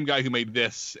mean, the same guy who made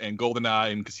this and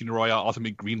GoldenEye and Casino Royale also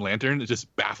made Green Lantern. It's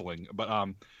just baffling. But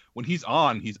when he's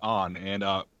on, he's on. And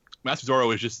Master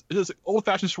Zorro is just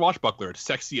old-fashioned swashbuckler. It's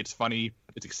sexy, it's funny,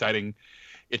 it's exciting,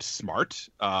 it's smart.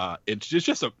 It's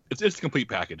a complete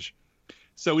package.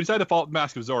 So we decided to follow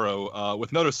Mask of Zorro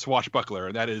with another swashbuckler,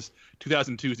 and that is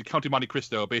 2002's The Count of Monte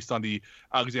Cristo, based on the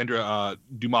Alexandre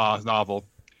Dumas novel.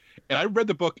 And I read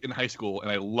the book in high school,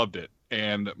 and I loved it.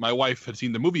 And my wife had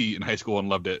seen the movie in high school and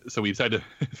loved it, so we decided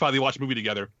to finally watch the movie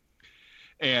together.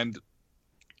 And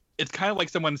it's kind of like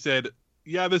someone said,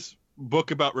 yeah, this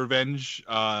book about revenge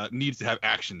needs to have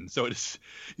action. So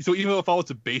even though it follows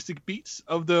the basic beats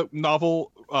of the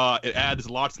novel, it adds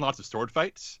lots and lots of sword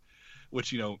fights,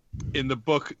 which, you know, in the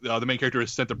book, the main character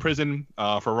is sent to prison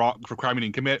for crime he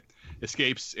didn't commit,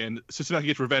 escapes, and systematically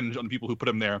gets revenge on the people who put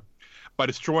him there by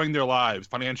destroying their lives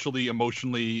financially,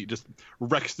 emotionally, just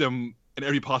wrecks them in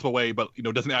every possible way, but, you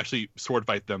know, doesn't actually sword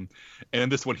fight them. And in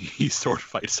this one, he sword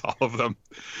fights all of them.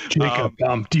 Jacob,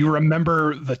 do you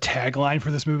remember the tagline for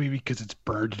this movie? Because it's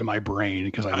burned into my brain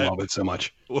because I love it so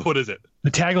much. What is it?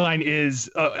 The tagline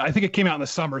is, I think it came out in the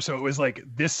summer, so it was like,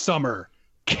 this summer,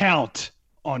 count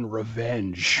on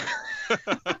revenge.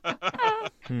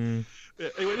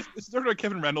 Anyway, this is directed by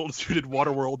Kevin Reynolds, who did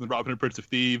Waterworld and Robin Hood, Prince of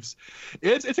Thieves.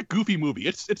 It's a goofy movie.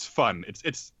 It's fun.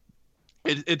 It's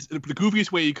the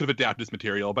goofiest way you could have adapted this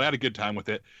material, but I had a good time with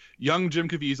it. Young Jim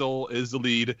Caviezel is the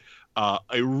lead. A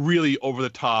really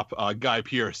over-the-top Guy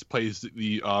Pearce plays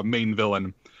the main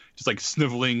villain, just like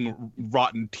sniveling,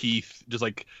 rotten teeth, just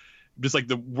like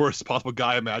the worst possible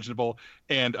guy imaginable.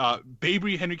 And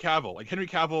baby Henry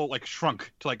Cavill,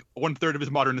 shrunk to like 1/3 of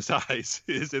his modern size,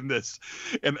 is in this.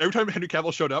 And every time Henry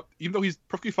Cavill showed up, even though he's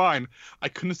perfectly fine, I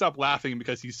couldn't stop laughing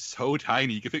because he's so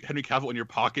tiny. You can fit Henry Cavill in your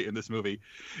pocket in this movie.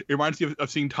 It reminds me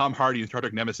of seeing Tom Hardy in Star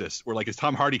Trek Nemesis, where like his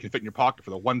Tom Hardy can fit in your pocket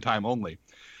for the one time only.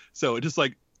 So it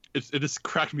just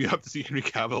cracked me up to see Henry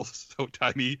Cavill so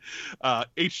tiny.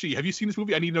 HG, have you seen this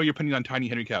movie? I need to know your opinion on tiny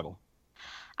Henry Cavill.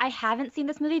 I haven't seen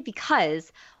this movie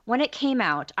because when it came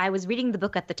out, I was reading the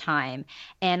book at the time,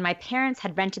 and my parents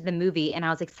had rented the movie, and I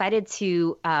was excited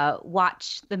to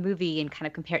watch the movie and kind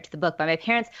of compare it to the book. But my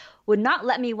parents would not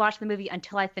let me watch the movie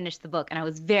until I finished the book, and I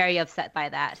was very upset by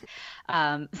that.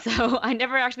 So I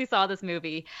never actually saw this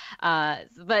movie.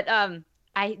 But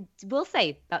I will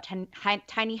say about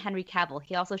tiny Henry Cavill,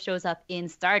 he also shows up in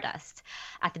Stardust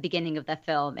at the beginning of the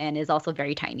film and is also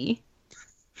very tiny.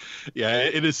 Yeah,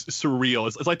 it is surreal.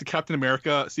 It's like the Captain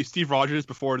America, Steve Rogers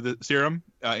before the serum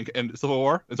and Civil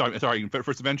War. Sorry,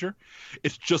 First Avenger.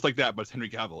 It's just like that, but it's Henry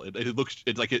Cavill.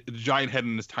 It's like a giant head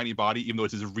in his tiny body, even though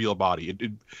it's his real body.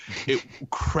 It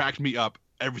cracked me up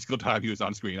every single time he was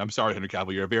on screen. I'm sorry, Henry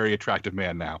Cavill. You're a very attractive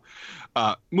man now.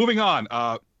 Moving on.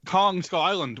 Kong Skull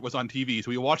Island was on TV, so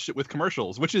we watched it with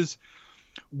commercials, which is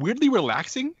weirdly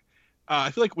relaxing. I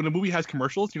feel like when a movie has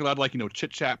commercials, you're allowed to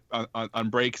chit chat on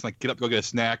breaks, like get up, go get a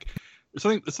snack.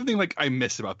 There's something like I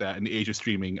miss about that in the age of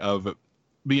streaming, of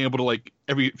being able to like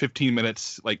every 15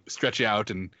 minutes like stretch out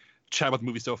and chat about the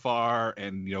movie so far,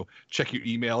 and check your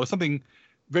email. There's something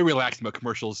very relaxing about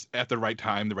commercials at the right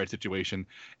time, the right situation.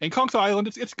 And Kong Skull Island,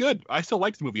 it's good. I still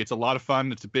like the movie. It's a lot of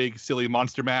fun. It's a big silly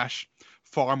monster mash,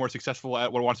 far more successful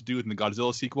at what it wants to do than the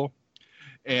Godzilla sequel.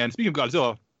 And speaking of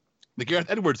Godzilla, the Gareth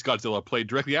Edwards Godzilla played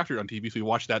directly after it on TV, so we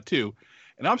watched that too.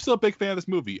 And I'm still a big fan of this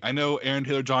movie. I know Aaron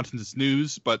Taylor Johnson's a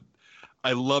snooze, but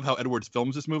I love how Edwards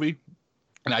films this movie.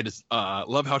 And I just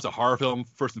love how it's a horror film,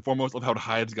 first and foremost. Love how it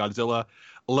hides Godzilla.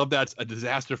 I love that it's a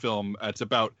disaster film. It's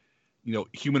about,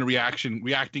 human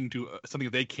reacting to something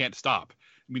that they can't stop.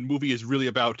 I mean, the movie is really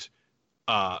about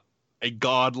a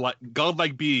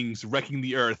godlike beings wrecking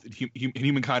the earth and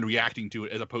humankind reacting to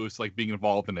it, as opposed to like being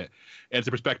involved in it. And it's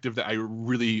a perspective that I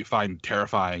really find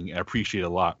terrifying and appreciate a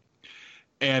lot.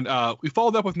 And we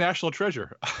followed up with National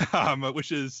Treasure,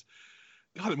 which is,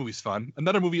 God, that movie's fun.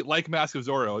 Another movie like Mask of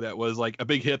Zorro that was like a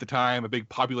big hit at the time, a big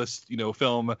populist,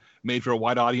 film made for a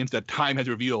wide audience that time has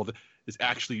revealed is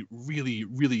actually really,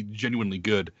 really genuinely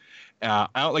good. I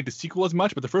don't like the sequel as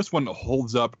much, but the first one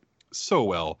holds up so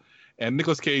well. And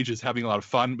Nicolas Cage is having a lot of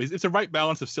fun. It's a right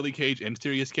balance of silly Cage and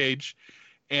serious Cage.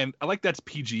 And I like that's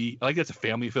PG. I like that's a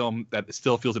family film that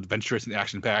still feels adventurous and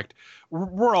action-packed.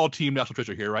 We're all team National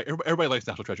Treasure here, right? Everybody likes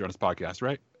National Treasure on this podcast,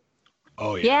 right?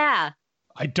 Oh, yeah. Yeah.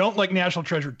 I don't like National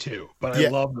Treasure 2, but I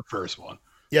love the first one.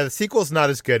 Yeah, the sequel's not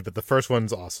as good, but the first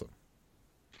one's awesome.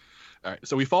 All right,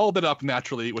 so we followed it up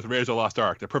naturally with Raiders of the Lost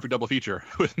Ark, the perfect double feature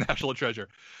with National Treasure.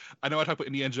 I know I talked about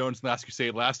Indiana Jones and Last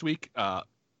Crusade last week.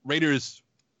 Raiders...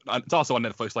 It's also on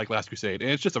Netflix, like Last Crusade, and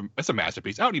it's a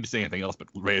masterpiece. I don't need to say anything else, but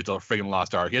Raiders of the friggin'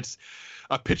 Lost Ark. It's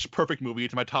a pitch perfect movie.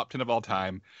 It's in my top 10 of all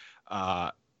time.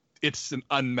 It's an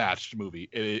unmatched movie.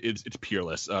 It's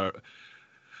peerless.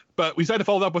 But we decided to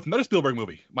follow it up with another Spielberg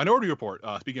movie, Minority Report.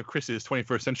 Speaking of Chris's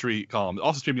 21st Century column,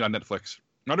 also streaming on Netflix.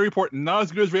 Minority Report, not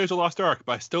as good as Raiders of the Lost Ark,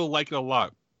 but I still like it a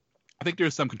lot. I think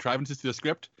there's some contrivances to the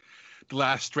script. The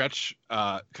last stretch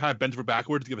kind of bends over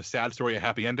backwards to give a sad story a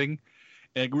happy ending.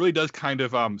 And it really does kind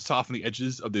of soften the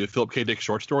edges of the Philip K. Dick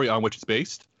short story on which it's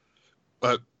based.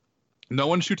 But no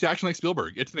one shoots action like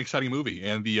Spielberg. It's an exciting movie.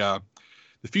 And the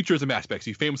futurism aspects,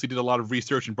 he famously did a lot of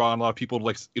research and brought on a lot of people to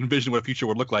like envision what a future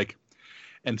would look like.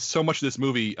 And so much of this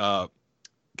movie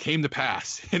came to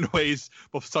pass in ways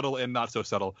both subtle and not so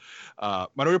subtle.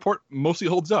 Minority Report mostly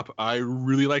holds up. I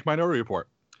really like Minority Report.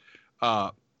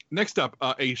 Next up,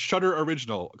 a Shudder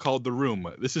original called The Room.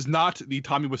 This is not the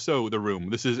Tommy Wiseau The Room.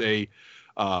 This is a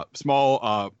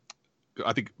small,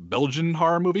 I think, Belgian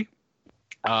horror movie.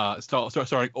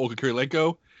 Starring Olga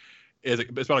Kurylenko.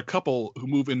 It's about a couple who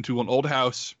move into an old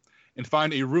house and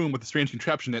find a room with a strange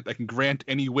contraption that can grant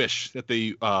any wish that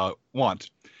they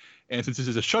want. And since this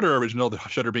is a Shudder original, the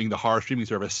Shudder being the horror streaming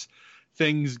service,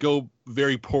 things go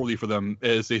very poorly for them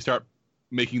as they start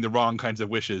making the wrong kinds of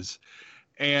wishes.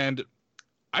 And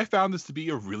I found this to be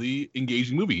a really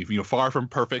engaging movie. Far from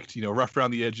perfect, rough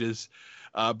around the edges,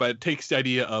 but it takes the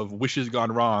idea of wishes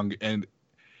gone wrong and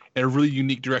in a really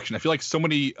unique direction. I feel like so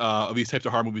many of these types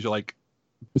of horror movies are like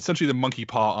essentially the monkey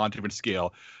paw on a different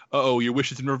scale. Uh-oh, your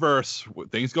wish is in reverse.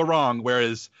 Things go wrong.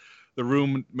 Whereas The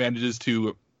Room manages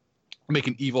to make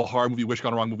an evil horror movie, wish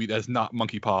gone wrong movie that is not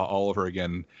monkey paw all over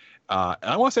again. And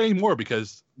I don't want to say any more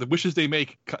because the wishes they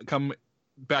make come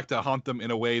back to haunt them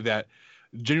in a way that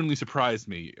genuinely surprised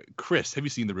me. Chris, have you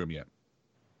seen The Room yet?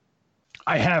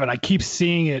 I haven't. I keep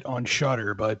seeing it on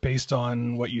Shudder, but based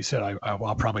on what you said,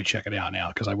 I'll probably check it out now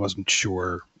because I wasn't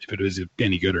sure if it was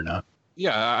any good or not.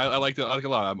 Yeah, I like it. I like it a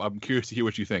lot. I'm curious to hear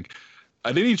what you think.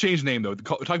 They need to change the name though.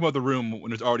 Talking about The Room when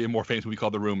there's already a more famous movie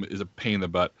called The Room is a pain in the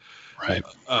butt. Right.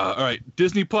 All right.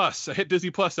 Disney Plus. I hit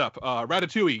Disney Plus up.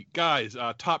 Ratatouille, guys.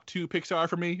 Top 2 Pixar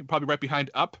for me. Probably right behind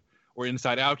Up or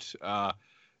Inside Out.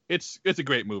 It's a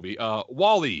great movie.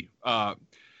 WALL-E.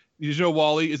 Did you know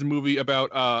WALL-E is a movie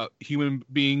about human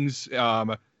beings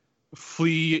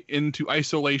flee into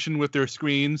isolation with their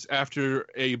screens after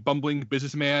a bumbling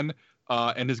businessman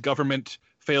and his government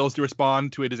fails to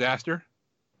respond to a disaster?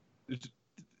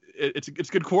 It's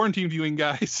good quarantine viewing,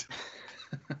 guys.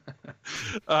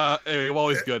 Anyway,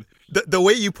 WALL-E's good. The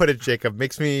way you put it, Jacob,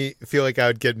 makes me feel like I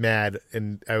would get mad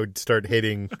and I would start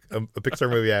hating a Pixar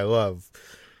movie I love.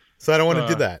 So I don't want to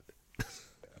do that.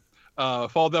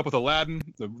 Followed up with Aladdin,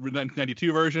 the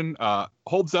 1992 version.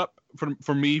 Holds up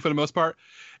for me for the most part.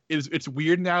 It's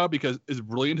weird now because as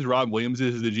brilliant as Robin Williams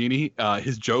is as the genie,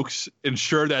 his jokes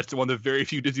ensure that's one of the very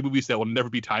few Disney movies that will never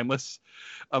be timeless,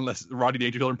 unless Rodney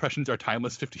Dangerfield impressions are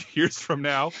timeless 50 years from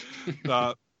now.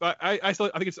 But I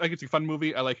think it's a fun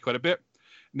movie. I like it quite a bit.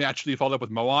 Naturally, followed up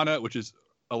with Moana, which is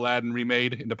Aladdin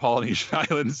remade into Polynesian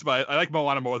Islands. But I like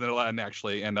Moana more than Aladdin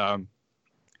actually, and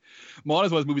Moana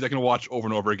is one of those movies I can watch over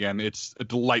and over again. It's a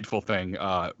delightful thing.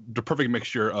 The perfect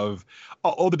mixture of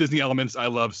all the Disney elements I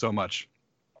love so much.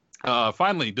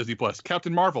 Finally, Disney Plus,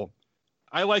 Captain Marvel.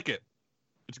 I like it.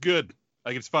 It's good.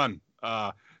 Like it's fun.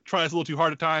 Tries a little too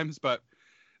hard at times, but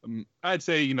I'd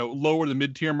say lower than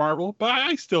mid-tier Marvel. But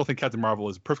I still think Captain Marvel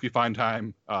is a perfectly fine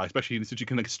time, especially since you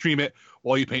can stream it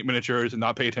while you paint miniatures and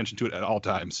not pay attention to it at all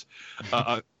times.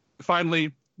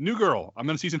 Finally, New Girl. I'm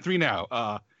on season 3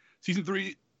 now. Season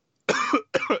 3.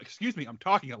 Excuse me, I'm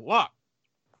talking a lot.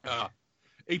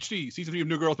 HD season 3 of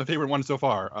New Girl is my favorite one so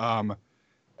far.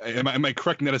 Am I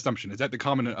correct in that assumption? Is that the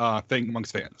common thing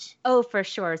amongst fans? Oh, for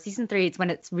sure. Season 3 is when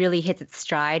it really hits its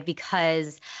stride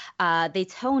because they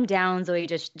tone down Zoe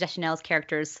Deschanel's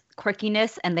character's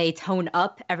quirkiness and they tone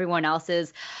up everyone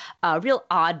else's real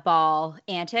oddball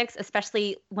antics,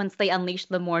 especially once they unleash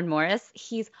Lamorne Morris.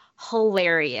 He's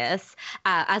hilarious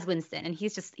as Winston, and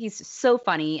he's so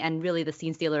funny and really the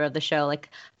scene stealer of the show, like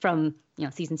from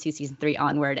season 2, season 3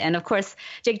 onward. And of course,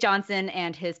 Jake Johnson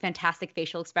and his fantastic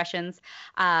facial expressions.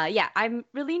 I'm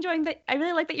really enjoying that. I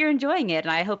really like that you're enjoying it,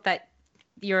 and I hope that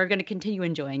you're going to continue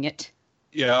enjoying it.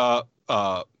 Yeah,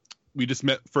 we just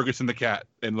met Ferguson the cat,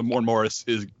 and Lamorne Morris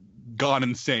is gone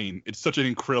insane. It's such an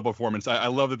incredible performance. I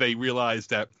love that they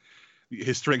realized that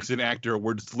his strengths as an actor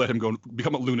were just to let him go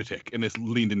become a lunatic, and just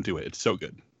leaned into it. It's so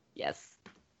good. Yes.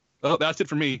 Well, that's it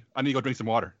for me. I need to go drink some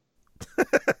water.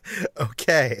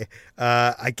 Okay.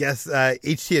 I guess,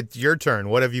 HT, it's your turn.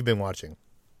 What have you been watching?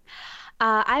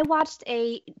 I watched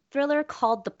a thriller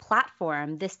called The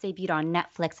Platform. This debuted on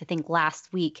Netflix, I think,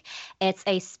 last week. It's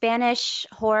a Spanish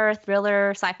horror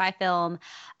thriller sci-fi film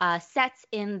set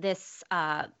in this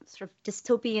sort of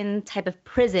dystopian type of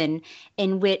prison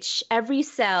in which every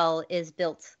cell is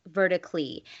built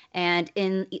vertically. And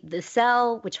in the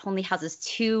cell, which only houses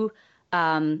 2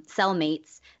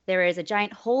 cellmates, there is a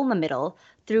giant hole in the middle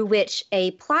through which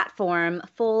a platform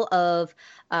full of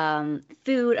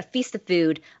food, a feast of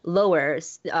food,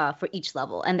 lowers for each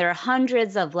level. And there are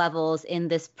hundreds of levels in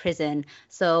this prison.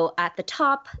 So at the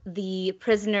top, the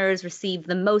prisoners receive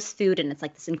the most food, and it's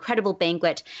like this incredible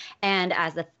banquet. And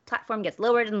as the platform gets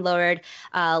lowered and lowered,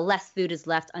 less food is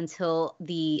left until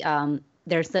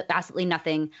there's absolutely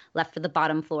nothing left for the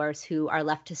bottom floors, who are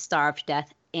left to starve to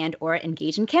death and or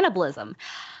engage in cannibalism.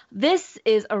 This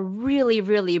is a really,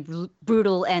 really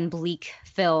brutal and bleak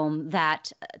film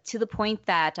that, to the point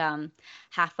that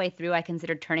halfway through I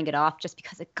considered turning it off just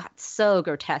because it got so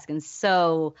grotesque and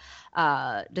so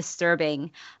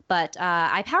disturbing. But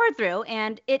I powered through,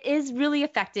 and it is really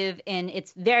effective in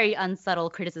its very unsubtle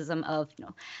criticism of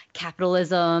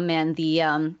capitalism and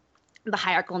the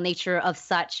hierarchical nature of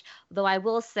such. Though I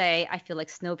will say, I feel like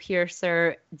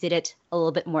Snowpiercer did it a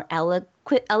little bit more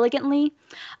elegantly,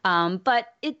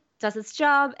 but it does its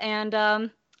job,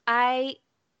 and I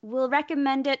will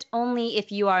recommend it only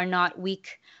if you are not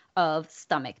weak of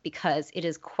stomach because it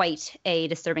is quite a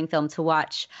disturbing film to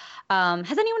watch.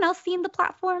 Has anyone else seen The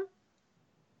Platform?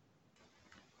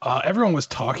 Everyone was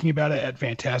talking about it at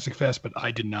Fantastic Fest, but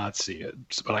I did not see it.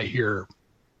 But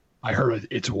I heard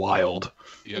it's wild.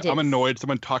 Yeah, I'm annoyed.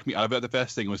 Someone talked me out of it at the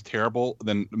fest, saying it was terrible.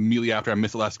 Then immediately after I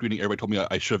missed the last screening, everybody told me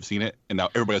I should have seen it, and now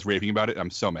everybody's raving about it. I'm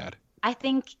so mad. I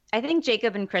think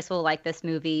Jacob and Chris will like this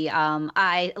movie.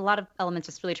 A lot of elements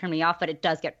just really turn me off, but it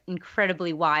does get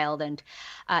incredibly wild and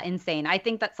insane. I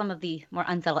think that some of the more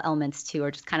unsettled elements too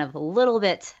are just kind of a little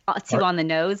bit too on the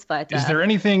nose. But is there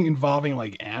anything involving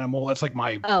like animal? That's like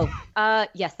my.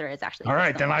 Yes, there is actually. All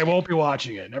right, then I won't be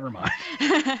watching it. Never mind.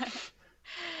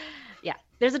 Yeah,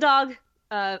 there's a dog.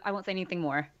 I won't say anything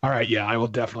more. All right, yeah, I will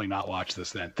definitely not watch this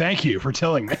then. Thank you for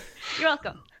telling me. You're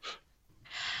welcome.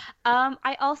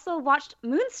 I also watched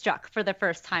Moonstruck for the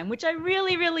first time, which I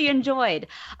really, really enjoyed.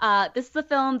 This is a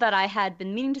film that I had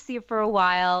been meaning to see for a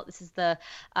while. This is the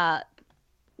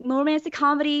romantic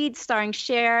comedy starring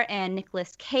Cher and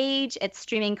Nicolas Cage. It's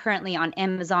streaming currently on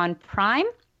Amazon Prime.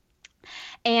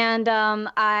 And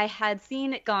I had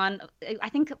seen it I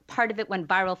think part of it went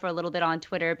viral for a little bit on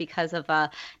Twitter because of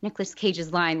Nicolas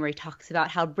Cage's line where he talks about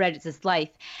how bread is his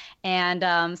life. And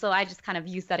so I just kind of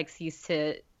used that excuse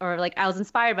I was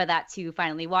inspired by that to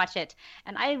finally watch it.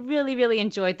 And I really, really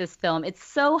enjoyed this film. It's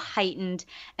so heightened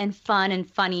and fun and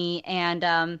funny.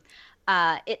 And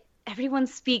everyone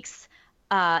speaks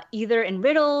either in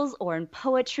riddles or in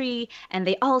poetry, and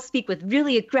they all speak with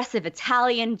really aggressive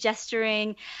Italian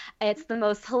gesturing. It's the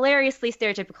most hilariously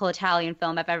stereotypical Italian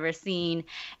film I've ever seen.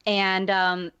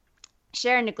 And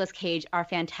Cher and Nicolas Cage are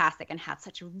fantastic and have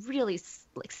such really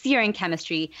searing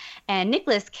chemistry. And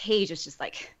Nicolas Cage is just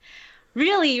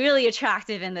really, really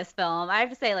attractive in this film. I have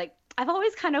to say, I've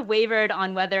always kind of wavered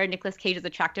on whether Nicolas Cage is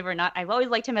attractive or not. I've always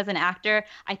liked him as an actor.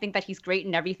 I think that he's great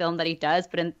in every film that he does.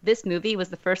 But in this movie was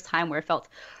the first time where I felt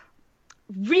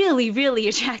really, really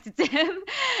attracted to him.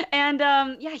 And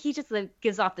he just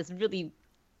gives off this really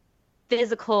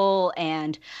physical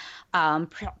and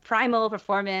primal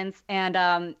performance.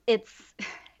 And it's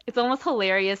almost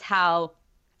hilarious how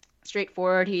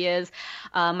straightforward he is.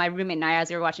 My roommate and I, as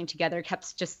we were watching together,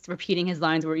 kept just repeating his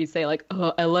lines where he'd say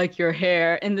 "Oh, I like your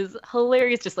hair," in this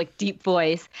hilarious, just deep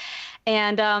voice.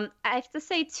 And I have to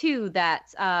say too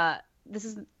that this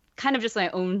is kind of just my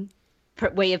own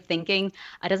way of thinking.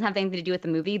 It doesn't have anything to do with the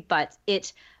movie, but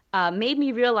it made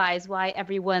me realize why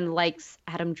everyone likes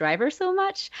Adam Driver so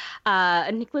much.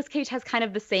 Nicolas Cage has kind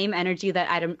of the same energy that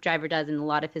Adam Driver does in a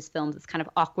lot of his films. It's kind of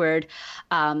awkward.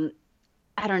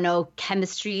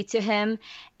 Chemistry to him.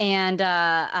 And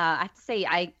I have to say,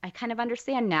 I kind of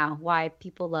understand now why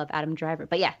people love Adam Driver.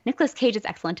 But yeah, Nicolas Cage is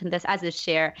excellent in this, as is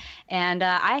Cher. And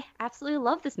I absolutely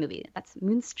love this movie. That's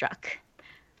Moonstruck.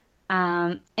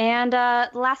 And the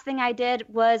last thing I did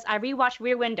was I rewatched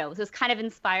Rear Window. This was kind of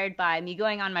inspired by me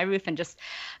going on my roof and just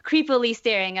creepily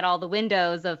staring at all the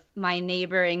windows of my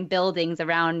neighboring buildings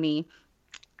around me.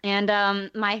 And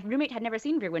my roommate had never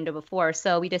seen Rear Window before,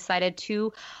 so we decided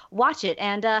to watch it.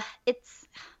 And it's,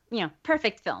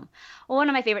 perfect film. One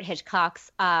of my favorite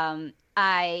Hitchcocks.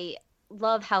 I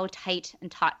love how tight and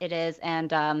taut it is.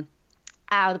 And the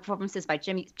performances by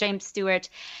James Stewart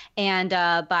and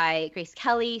by Grace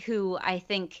Kelly, who I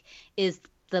think is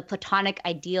the platonic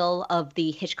ideal of the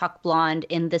Hitchcock blonde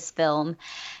in this film.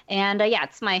 And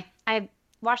I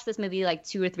watched this movie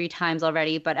 2 or 3 times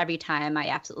already, but every time I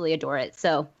absolutely adore it.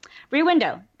 So Rear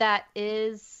Window, that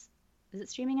is it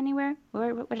streaming anywhere?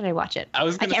 Where did I watch it? I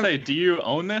was going to say, do you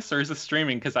own this or is it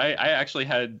streaming? Because I actually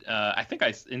had, I think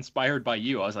I inspired by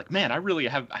you. I was like, man, I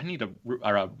need to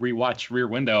rewatch Rear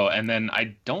Window. And then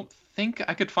I don't think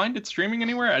I could find it streaming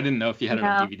anywhere. I didn't know if you had it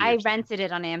on DVD. I rented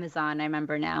it on Amazon. I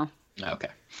remember now. Okay.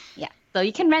 Yeah. So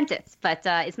you can rent it, but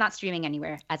it's not streaming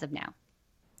anywhere as of now.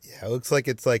 Yeah, it looks like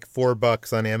it's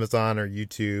 $4 on Amazon or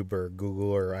YouTube or Google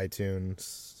or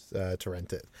iTunes to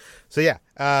rent it. So yeah,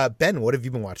 Ben, what have you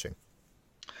been watching?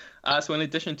 So in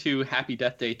addition to Happy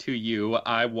Death Day to You,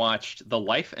 I watched The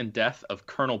Life and Death of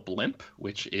Colonel Blimp,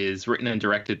 which is written and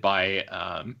directed by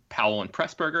Powell and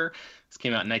Pressburger. This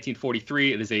came out in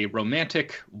 1943. It is a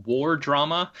romantic war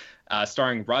drama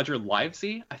starring Roger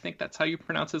Livesey. I think that's how you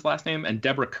pronounce his last name. And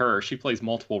Deborah Kerr. She plays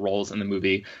multiple roles in the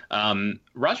movie.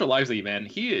 Roger Livesey, man,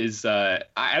 he is... I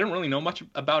don't really know much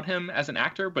about him as an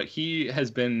actor, but he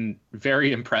has been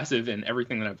very impressive in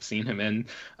everything that I've seen him in.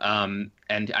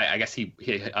 And I guess he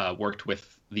worked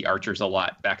with the Archers a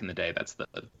lot back in the day. That's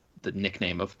the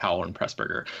nickname of Powell and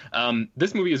Pressburger.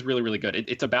 This movie is really, really good.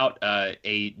 It's about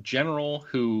a general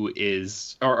who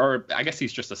is, or I guess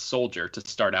he's just a soldier to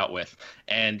start out with,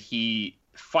 and he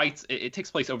fights. It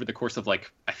takes place over the course of I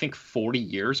think 40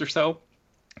 years or so.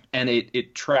 and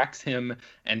it tracks him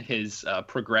and his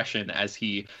progression as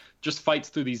he just fights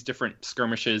through these different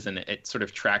skirmishes, and it sort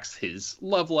of tracks his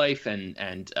love life,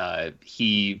 and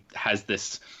he has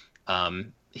this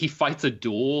he fights a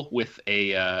duel with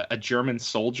a German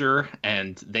soldier,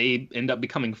 and they end up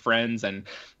becoming friends. And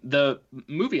the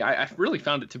movie, I really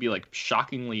found it to be like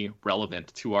shockingly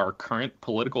relevant to our current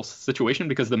political situation,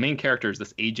 because the main character is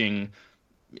this aging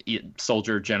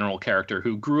soldier general character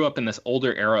who grew up in this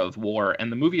older era of war, and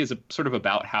the movie is sort of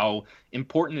about how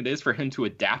important it is for him to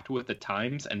adapt with the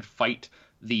times and fight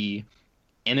the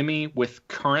enemy with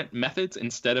current methods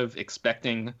instead of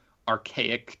expecting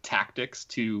archaic tactics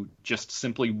to just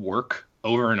simply work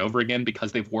over and over again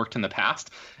because they've worked in the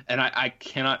past. And I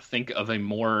cannot think of a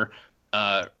more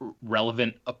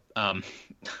relevant I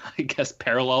guess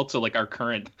parallel to like our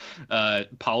current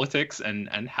politics and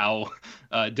how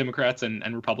Democrats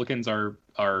and Republicans are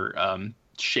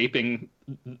shaping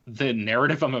the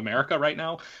narrative of America right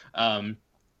now.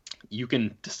 You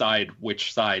can decide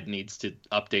which side needs to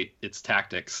update its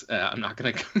tactics. I'm not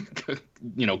going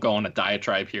to, go on a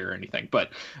diatribe here or anything.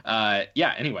 But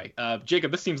anyway,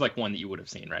 Jacob, this seems like one that you would have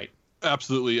seen, right?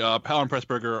 Absolutely. Powell and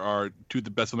Pressburger are two of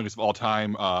the best filmmakers of all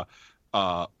time.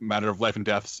 Matter of Life and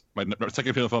Death's my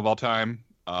second favorite film of all time.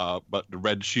 But The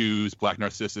Red Shoes, Black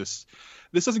Narcissus.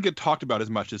 This doesn't get talked about as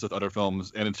much as with other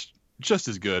films, and it's just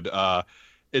as good.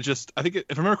 It just, I think, if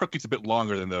I remember correctly, it's a bit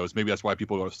longer than those. Maybe that's why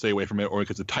people stay away from it, or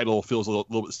because the title feels a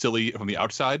little bit silly from the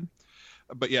outside.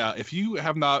 But yeah, if you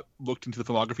have not looked into the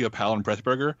filmography of Powell and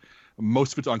Pressburger,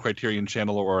 most of it's on Criterion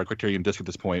Channel or Criterion Disc at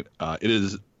this point.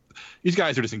 These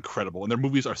guys are just incredible, and their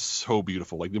movies are so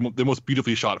beautiful. Like the most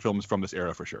beautifully shot films from this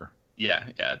era, for sure. Yeah.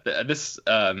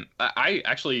 I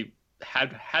actually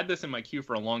had this in my queue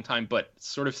for a long time, but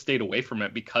sort of stayed away from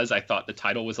it because I thought the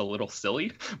title was a little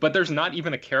silly. But there's not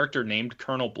even a character named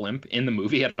Colonel Blimp in the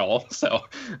movie at all. So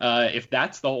if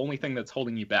that's the only thing that's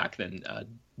holding you back, then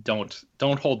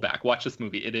don't hold back. Watch this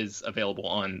movie. It is available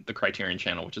on the Criterion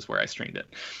Channel, which is where I streamed it.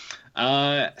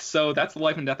 So that's The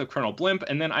Life and Death of Colonel Blimp.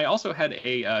 And then I also had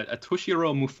a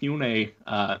Toshiro Mifune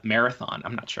marathon.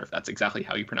 I'm not sure if that's exactly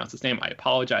how you pronounce his name. I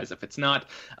apologize if it's not.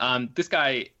 This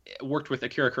guy worked with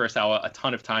Akira Kurosawa a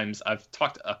ton of times. I've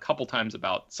talked a couple times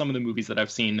about some of the movies that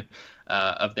I've seen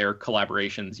of their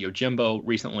collaborations. Yojimbo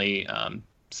recently,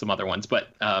 some other ones. But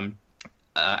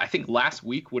I think last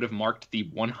week would have marked the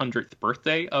 100th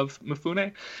birthday of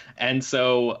Mifune. And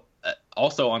so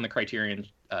also on the Criterion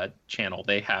channel,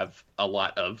 they have a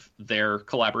lot of their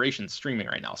collaborations streaming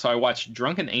right now. So I watched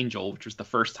Drunken Angel, which was the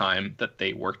first time that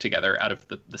they worked together out of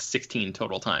the 16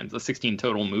 total times, the 16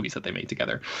 total movies that they made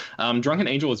together. Drunken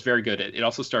Angel is very good. It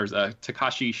also stars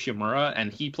Takashi Shimura,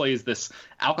 and he plays this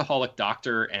alcoholic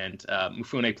doctor, and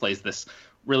Mifune plays this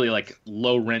really like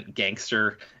low rent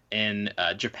gangster in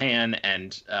Japan,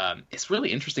 and it's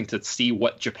really interesting to see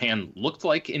what Japan looked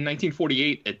like in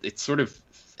 1948. It sort of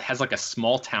has like a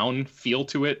small town feel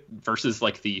to it versus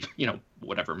like the,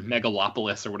 whatever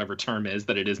megalopolis or whatever term is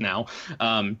that it is now.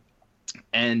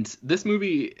 And this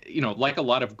movie, like a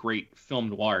lot of great film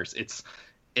noirs, it's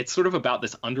sort of about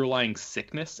this underlying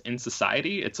sickness in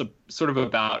society. It's sort of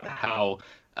about how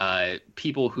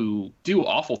people who do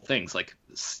awful things like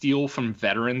steal from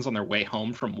veterans on their way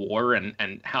home from war,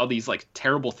 and how these like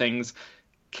terrible things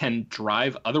can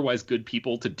drive otherwise good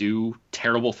people to do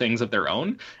terrible things of their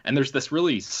own. And there's this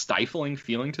really stifling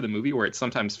feeling to the movie where it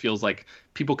sometimes feels like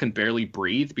people can barely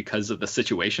breathe because of the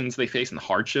situations they face and the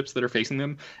hardships that are facing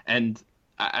them. And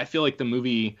I feel like the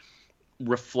movie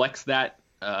reflects that,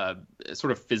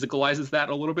 sort of physicalizes that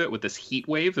a little bit with this heat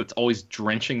wave that's always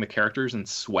drenching the characters in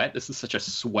sweat. This is such a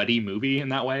sweaty movie in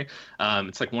that way.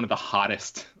 It's like one of the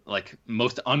hottest, like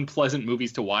most unpleasant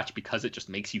movies to watch because it just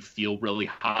makes you feel really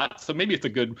hot. So maybe it's a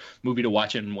good movie to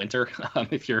watch in winter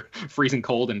if you're freezing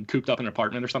cold and cooped up in an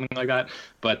apartment or something like that.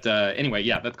 But anyway,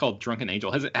 yeah, that's called Drunken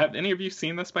Angel. Have any of you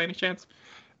seen this by any chance?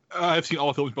 I've seen all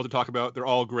the films we're about to talk about. They're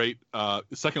all great. The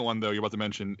second one, though, you're about to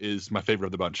mention is my favorite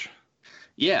of the bunch.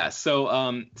 Yeah,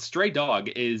 so Stray Dog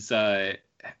is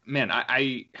man,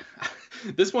 I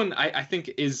this one I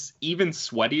think is even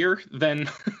sweatier than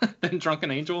than Drunken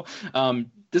Angel.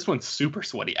 This one's super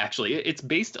sweaty, actually. It's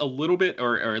based a little bit,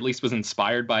 or at least was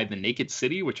inspired by The Naked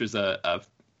City, which was an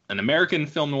American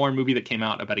film noir movie that came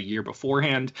out about a year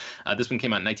beforehand. This one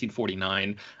came out in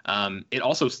 1949. It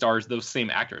also stars those same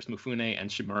actors, Mifune and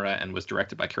Shimura, and was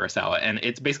directed by Kurosawa. And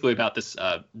it's basically about this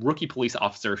rookie police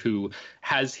officer who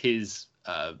has his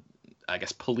I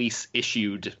guess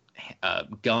police-issued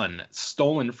gun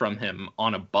stolen from him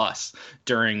on a bus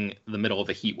during the middle of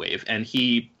a heat wave. And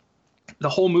the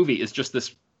whole movie is just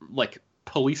this like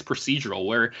police procedural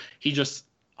where he just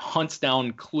hunts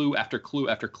down clue after clue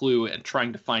after clue and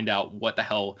trying to find out what the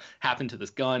hell happened to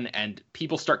this gun, and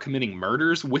people start committing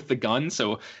murders with the gun,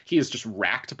 so he is just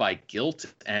racked by guilt.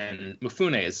 And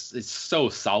Mifune is so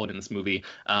solid in this movie.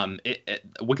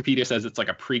 Wikipedia says it's like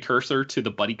a precursor to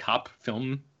the buddy cop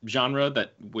film genre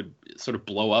that would sort of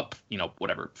blow up,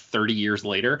 30 years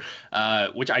later,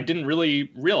 which I didn't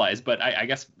really realize, but I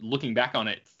guess looking back on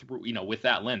it through, with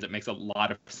that lens, it makes a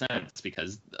lot of sense,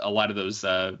 because a lot of those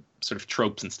sort of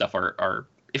tropes and stuff are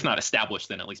if not established,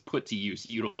 then at least put to use,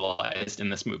 utilized in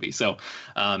this movie. So,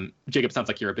 Jacob, sounds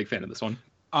like you're a big fan of this one.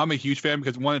 I'm a huge fan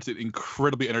because, one, it's an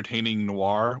incredibly entertaining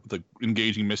noir with an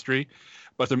engaging mystery,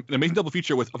 but it's an amazing double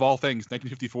feature with, of all things,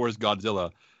 1954's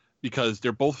Godzilla, because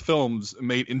they're both films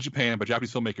made in Japan by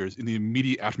Japanese filmmakers in the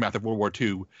immediate aftermath of World War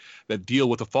II that deal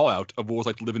with the fallout of what it was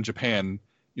like to live in Japan,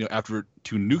 after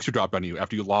 2 nukes are dropped on you,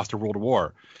 after you lost a world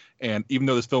war. And even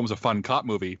though this film is a fun cop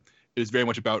movie, it is very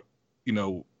much about,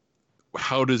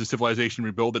 how does a civilization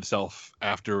rebuild itself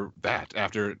after that,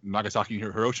 after Nagasaki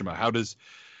and Hiroshima? How does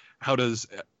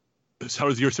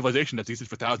your civilization that's existed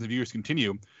for thousands of years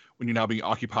continue when you're now being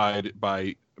occupied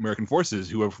by American forces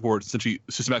who are essentially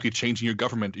systematically changing your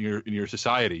government and your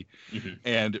society? Mm-hmm.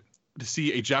 And to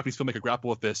see a Japanese filmmaker grapple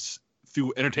with this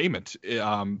through entertainment,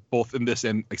 both in this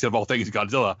and, except of all things,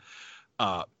 Godzilla,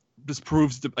 this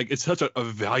proves that, it's such a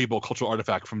valuable cultural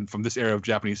artifact from this era of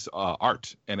Japanese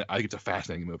art, and I think it's a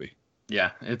fascinating movie.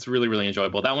 Yeah, it's really, really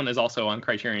enjoyable. That one is also on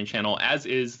Criterion Channel, as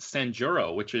is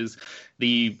Sanjuro, which is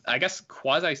the, I guess,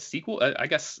 quasi-sequel. I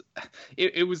guess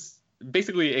it was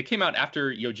basically, it came out after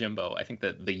Yojimbo, I think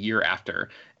the year after.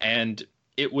 And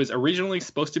it was originally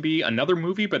supposed to be another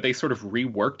movie, but they sort of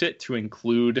reworked it to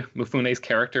include Mifune's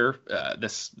character,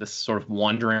 this sort of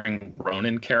wandering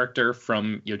Ronin character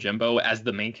from Yojimbo, as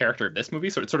the main character of this movie.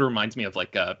 So it sort of reminds me of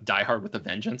like Die Hard with a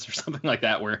Vengeance or something like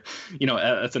that, where,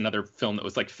 that's another film that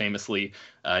was like famously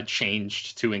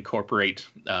changed to incorporate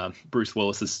Bruce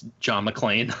Willis's John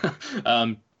McClane.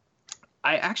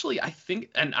 I think,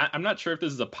 and I'm not sure if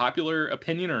this is a popular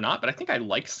opinion or not, but I think I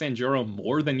like Sanjuro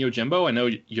more than Yojimbo. I know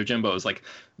Yojimbo is like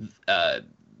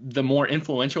the more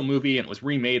influential movie, and it was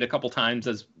remade a couple times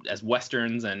as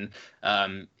Westerns, and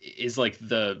is like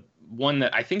the one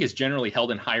that I think is generally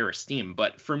held in higher esteem.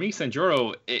 But for me,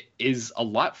 Sanjuro is a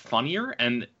lot funnier,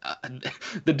 and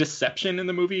the deception in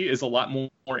the movie is a lot more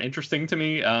interesting to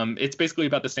me. It's basically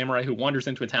about the samurai who wanders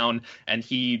into a town, and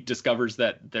he discovers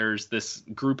that there's this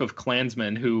group of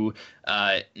clansmen who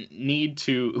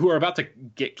who are about to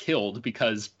get killed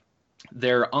because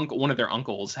one of their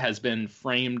uncles has been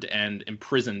framed and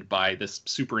imprisoned by this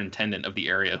superintendent of the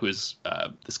area, who is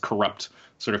this corrupt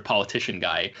sort of politician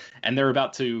guy, and they're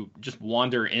about to just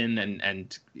wander in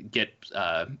and get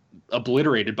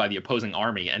obliterated by the opposing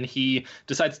army, and he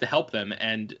decides to help them.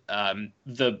 And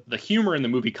the humor in the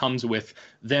movie comes with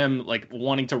them like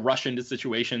wanting to rush into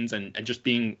situations and just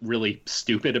being really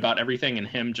stupid about everything, and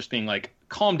him just being like,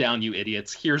 calm down, you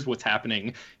idiots, here's what's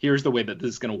happening, here's the way that this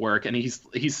is going to work. And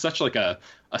he's such like a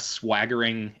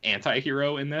swaggering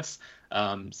anti-hero in this.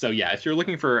 So yeah, if you're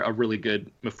looking for a really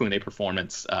good Mifune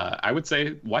performance, I would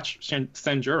say watch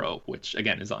Sanjuro, which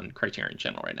again is on Criterion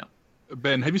Channel right now.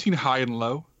 Ben, have you seen High and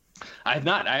Low? I have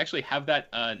not. I actually have that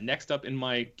next up in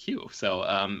my queue, so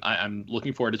I'm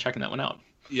looking forward to checking that one out.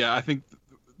 Yeah, I think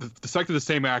the fact that the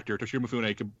same actor, Toshiro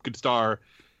Mifune, could star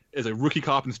as a rookie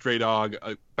cop in Stray Dog,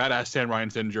 a badass samurai in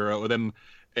Sanjuro, and then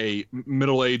a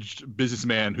middle-aged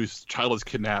businessman whose child is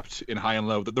kidnapped in High and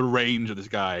Low. The range of this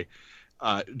guy,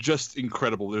 just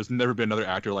incredible. There's never been another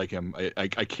actor like him. I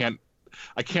can't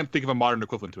think of a modern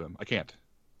equivalent to him. I can't.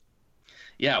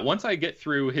 Yeah, once I get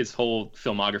through his whole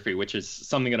filmography, which is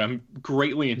something that I'm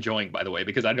greatly enjoying, by the way,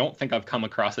 because I don't think I've come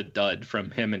across a dud from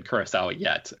him and Kurosawa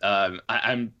yet.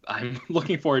 I'm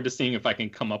looking forward to seeing if I can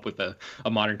come up with a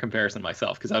modern comparison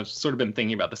myself, because I've sort of been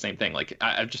thinking about the same thing. Like,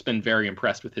 I've just been very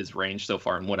impressed with his range so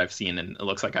far and what I've seen, and it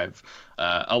looks like I've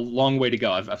a long way to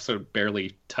go. I've sort of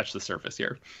barely touched the surface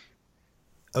here.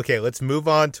 Okay, let's move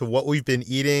on to what we've been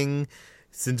eating.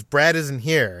 Since Brad isn't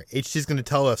here, HG's going to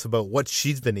tell us about what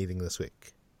she's been eating this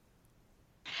week.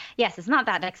 Yes, it's not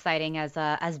that exciting as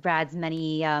Brad's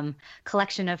many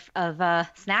collection of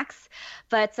snacks,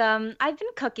 but I've been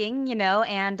cooking,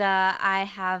 and I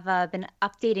have been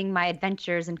updating my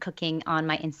adventures in cooking on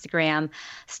my Instagram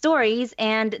stories.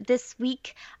 And this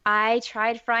week I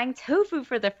tried frying tofu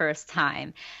for the first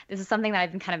time. This is something that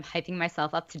I've been kind of hyping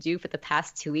myself up to do for the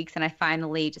past 2 weeks, and I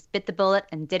finally just bit the bullet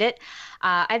and did it.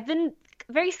 I've been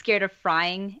very scared of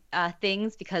frying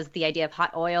things because the idea of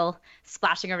hot oil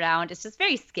splashing around is just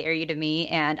very scary to me.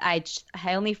 And I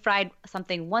only fried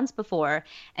something once before,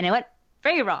 and it went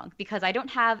very wrong because I don't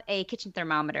have a kitchen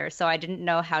thermometer, so I didn't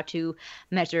know how to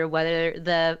measure whether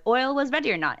the oil was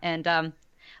ready or not. And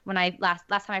when I last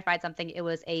time I fried something, it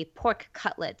was a pork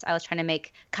cutlet. I was trying to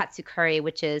make katsu curry,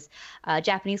 which is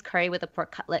Japanese curry with a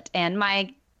pork cutlet, and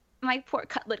my pork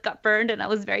cutlet got burned, and I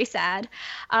was very sad.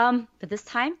 But this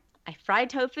time, I fried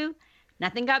tofu.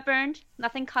 Nothing got burned,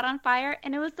 nothing caught on fire,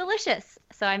 and it was delicious.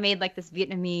 So I made like this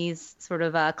Vietnamese sort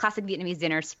of classic Vietnamese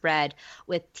dinner spread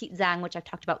with thieat giang, which I've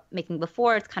talked about making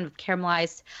before. It's kind of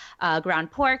caramelized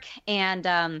ground pork, and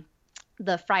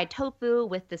the fried tofu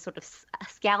with this sort of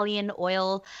scallion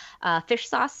oil fish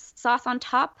sauce on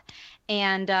top,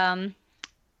 and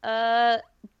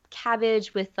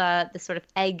cabbage with this sort of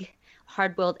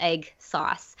hard-boiled egg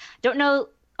sauce. Don't know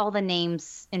all the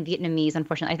names in Vietnamese,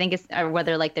 unfortunately. I think it's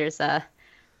whether like there's a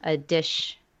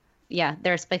dish. Yeah,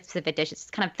 there are specific dishes.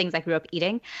 It's kind of things I grew up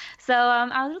eating. So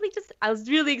I was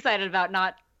really excited about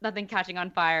nothing catching on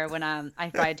fire when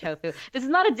I fried tofu. This is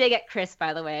not a dig at Chris,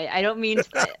 by the way. I don't mean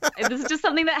this is just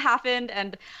something that happened,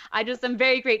 and I just am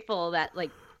very grateful that like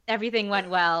everything went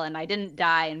well and I didn't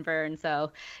die and burn.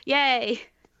 So yay.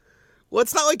 Well,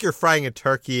 it's not like you're frying a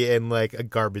turkey in like a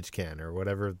garbage can or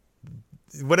whatever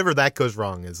that goes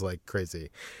wrong is like crazy.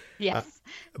 Yes.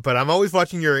 But I'm always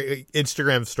watching your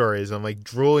Instagram stories. I'm like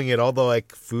drooling at all the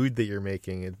like food that you're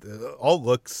making. It all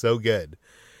looks so good.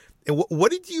 And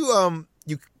what did you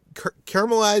you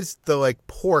caramelized the like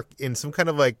pork in some kind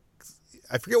of like,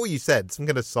 I forget what you said, some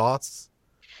kind of sauce?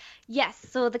 Yes.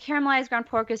 So the caramelized ground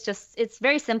pork is it's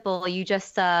very simple. You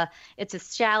just, it's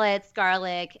just shallots,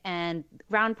 garlic, and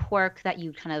ground pork that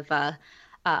you kind of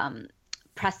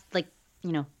press, like,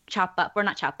 chop up, or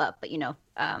not chop up, but,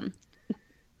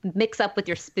 mix up with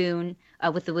your spoon,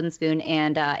 with the wooden spoon.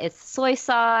 And it's soy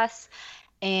sauce,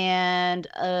 and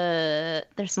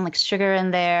there's some like sugar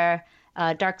in there,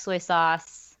 dark soy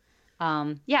sauce.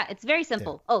 Yeah, it's very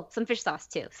simple. Yeah. Oh, some fish sauce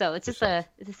too. So it's just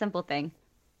it's a simple thing.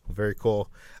 Very cool.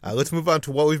 Let's move on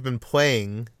to what we've been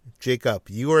playing. Jacob,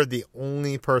 you are the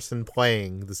only person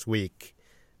playing this week.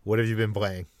 What have you been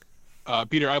playing?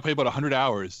 Peter, I played about 100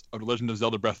 hours of The Legend of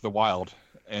Zelda Breath of the Wild,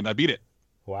 and I beat it.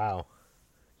 Wow.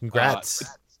 Congrats.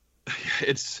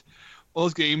 It's one of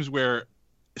those games where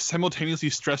it's simultaneously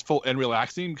stressful and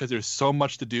relaxing because there's so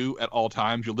much to do at all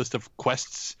times. Your list of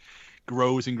quests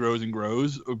grows and grows and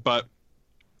grows, but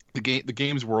the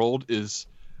game's world is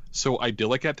so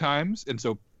idyllic at times and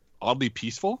so oddly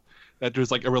peaceful that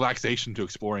there's like a relaxation to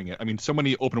exploring it. I mean, so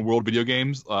many open world video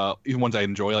games, even ones I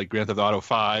enjoy like Grand Theft Auto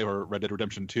 5 or Red Dead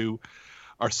Redemption 2,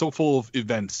 are so full of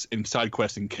events and side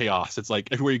quests and chaos. It's like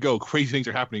everywhere you go, crazy things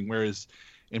are happening. Whereas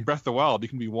in Breath of the Wild, you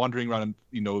can be wandering around,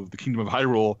 the Kingdom of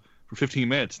Hyrule for 15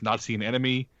 minutes, not see an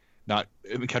enemy, not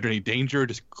encounter any danger,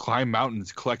 just climb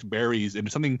mountains, collect berries, and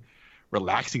there's something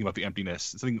relaxing about the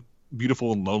emptiness. There's something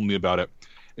beautiful and lonely about it.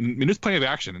 And there's plenty of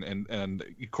action, and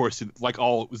of course, like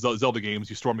all Zelda games,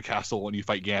 you storm a castle and you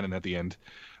fight Ganon at the end.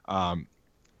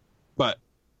 But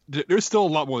there's still a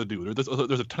lot more to do. There's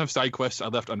a ton of side quests I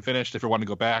left unfinished if I want to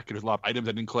go back. There's a lot of items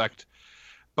I didn't collect.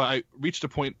 But I reached a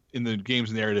point in the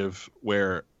game's narrative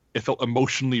where it felt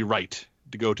emotionally right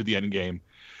to go to the end game.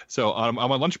 So on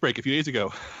my lunch break a few days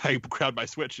ago, I grabbed my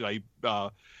Switch and I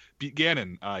beat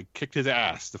Ganon. I kicked his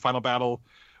ass. The final battle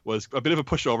was a bit of a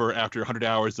pushover after 100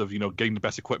 hours of getting the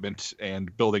best equipment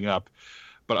and building up.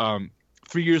 But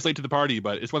 3 years late to the party,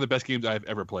 but it's one of the best games I've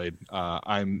ever played.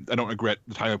 I don't regret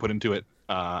the time I put into it,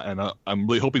 and I'm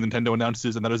really hoping Nintendo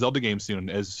announces another Zelda game soon,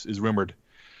 as is rumored.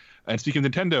 And speaking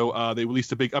of Nintendo, they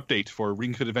released a big update for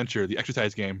Ring Fit Adventure, the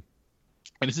exercise game.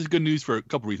 And this is good news for a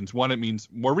couple reasons. One, it means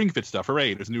more Ring Fit stuff.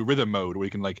 Hooray! There's a new rhythm mode where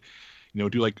you can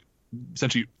do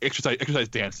essentially exercise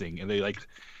dancing, and they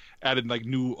added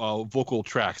new vocal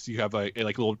tracks. You have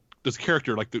there's a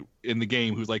character in the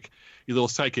game who's like your little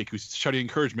sidekick who's shouting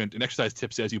encouragement and exercise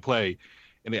tips as you play,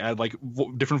 and they add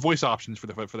different voice options for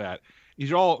that.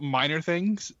 These are all minor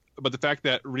things, but the fact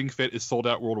that Ring Fit is sold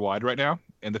out worldwide right now,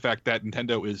 and the fact that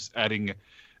Nintendo is adding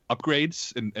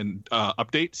upgrades and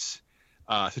updates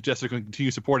suggests they're going to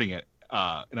continue supporting it.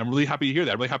 And I'm really happy to hear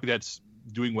that. I'm really happy that's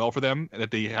doing well for them, and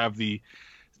that they have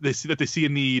they see a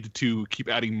need to keep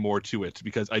adding more to it,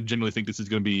 because I genuinely think this is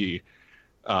going to be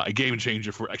a game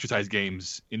changer for exercise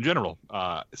games in general.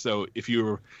 So if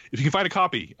you can find a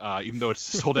copy, even though it's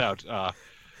sold out,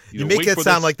 you make it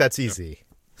sound like that's easy.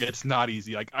 It's not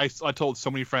easy. Like I told so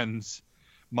many friends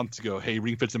months ago, hey,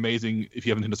 Ring Fit's amazing. If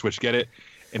you haven't Nintendo Switch, get it.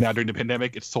 And now during the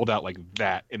pandemic, it's sold out like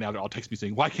that. And now they're all texting me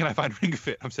saying, why can't I find Ring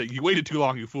Fit? I'm saying, you waited too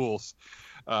long, you fools.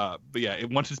 But yeah,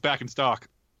 once it's back in stock,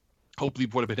 hopefully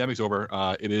before the pandemic's over,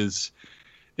 it's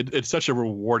such a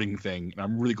rewarding thing. And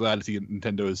I'm really glad to see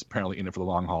Nintendo is apparently in it for the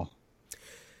long haul.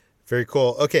 Very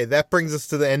cool. Okay, that brings us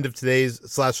to the end of today's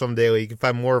Slash Film Daily. You can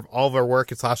find more of all of our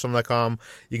work at slashfilm.com.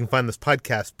 You can find this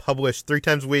podcast published 3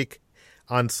 times a week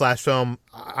on Slash Film,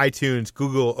 iTunes,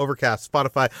 Google, Overcast,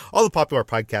 Spotify, all the popular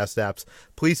podcast apps.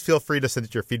 Please feel free to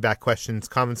send your feedback, questions,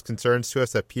 comments, concerns to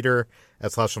us at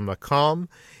peter@slashfilm.com.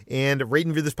 And rate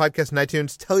and review this podcast on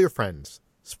iTunes. Tell your friends.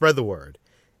 Spread the word.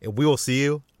 And we will see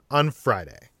you on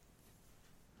Friday.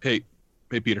 Hey,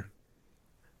 Peter.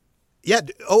 Yeah.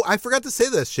 Oh, I forgot to say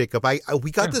this, Jacob.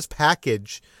 We got this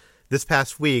package this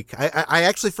past week. I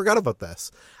actually forgot about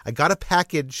this. I got a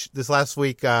package this last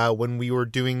week when we were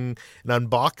doing an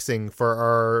unboxing for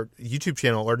our YouTube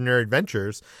channel, Ordinary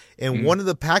Adventures, and one of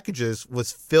the packages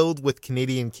was filled with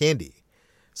Canadian candy.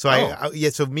 So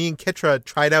so me and Kitra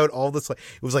tried out all this. Like,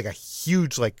 it was like a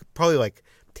huge, probably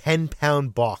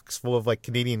 10-pound box full of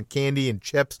Canadian candy and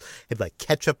chips. It had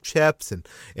ketchup chips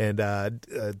and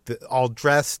all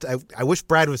dressed. I wish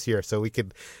Brad was here so we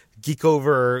could geek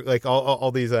over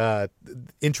all these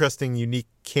interesting, unique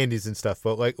candies and stuff.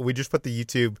 But we just put the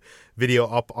YouTube video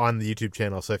up on the YouTube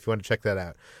channel, so if you want to check that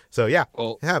out. So yeah,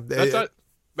 well,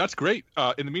 that's great.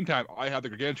 In the meantime, I have the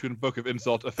gargantuan book of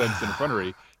insult, offense, and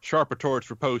effrontery, sharp retorts,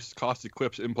 riposts, caustic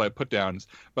quips, implied put-downs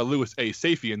by Louis A.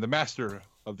 Safian, the master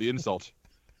of the insult,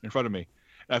 in front of me.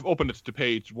 And I've opened it to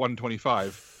page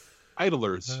 125.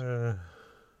 Idlers.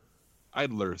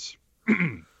 Idlers.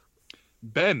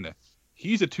 Ben.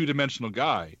 He's a two-dimensional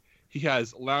guy. He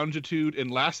has longitude and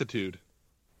lassitude.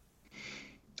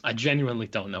 I genuinely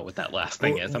don't know what that last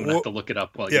thing is. I'm going to have to look it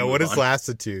up while you Yeah, move what does on.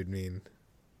 lassitude mean?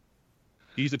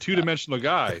 He's a two-dimensional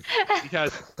guy. He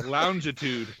has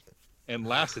longitude and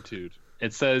lassitude.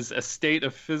 It says a state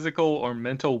of physical or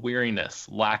mental weariness,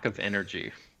 lack of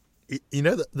energy. You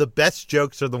know, the best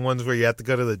jokes are the ones where you have to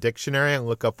go to the dictionary and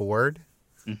look up a word.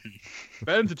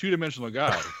 Ben's a two-dimensional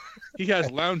guy. He has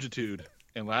longitude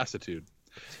and lassitude.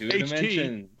 Two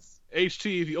dimensions.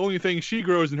 HT, the only thing she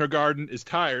grows in her garden is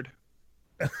tired.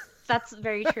 That's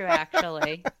very true,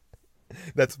 actually.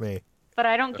 That's me. But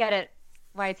I don't get it.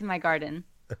 Why it's in my garden.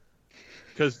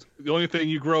 Because the only thing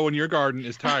you grow in your garden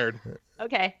is tired.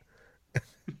 Okay.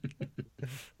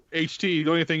 HT, the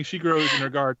only thing she grows in her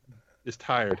garden is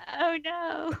tired. Oh,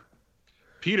 no.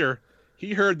 Peter,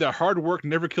 he heard that hard work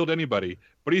never killed anybody,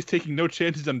 but he's taking no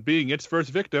chances on being its first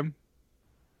victim.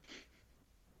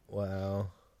 Wow.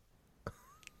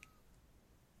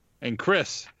 And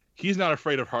Chris, he's not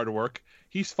afraid of hard work.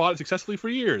 He's fought it successfully for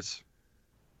years.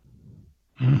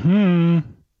 Mm-hmm.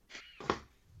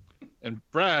 And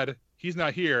Brad, he's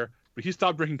not here, but he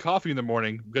stopped drinking coffee in the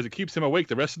morning because it keeps him awake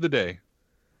the rest of the day.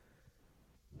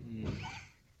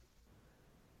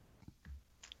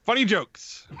 Funny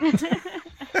jokes.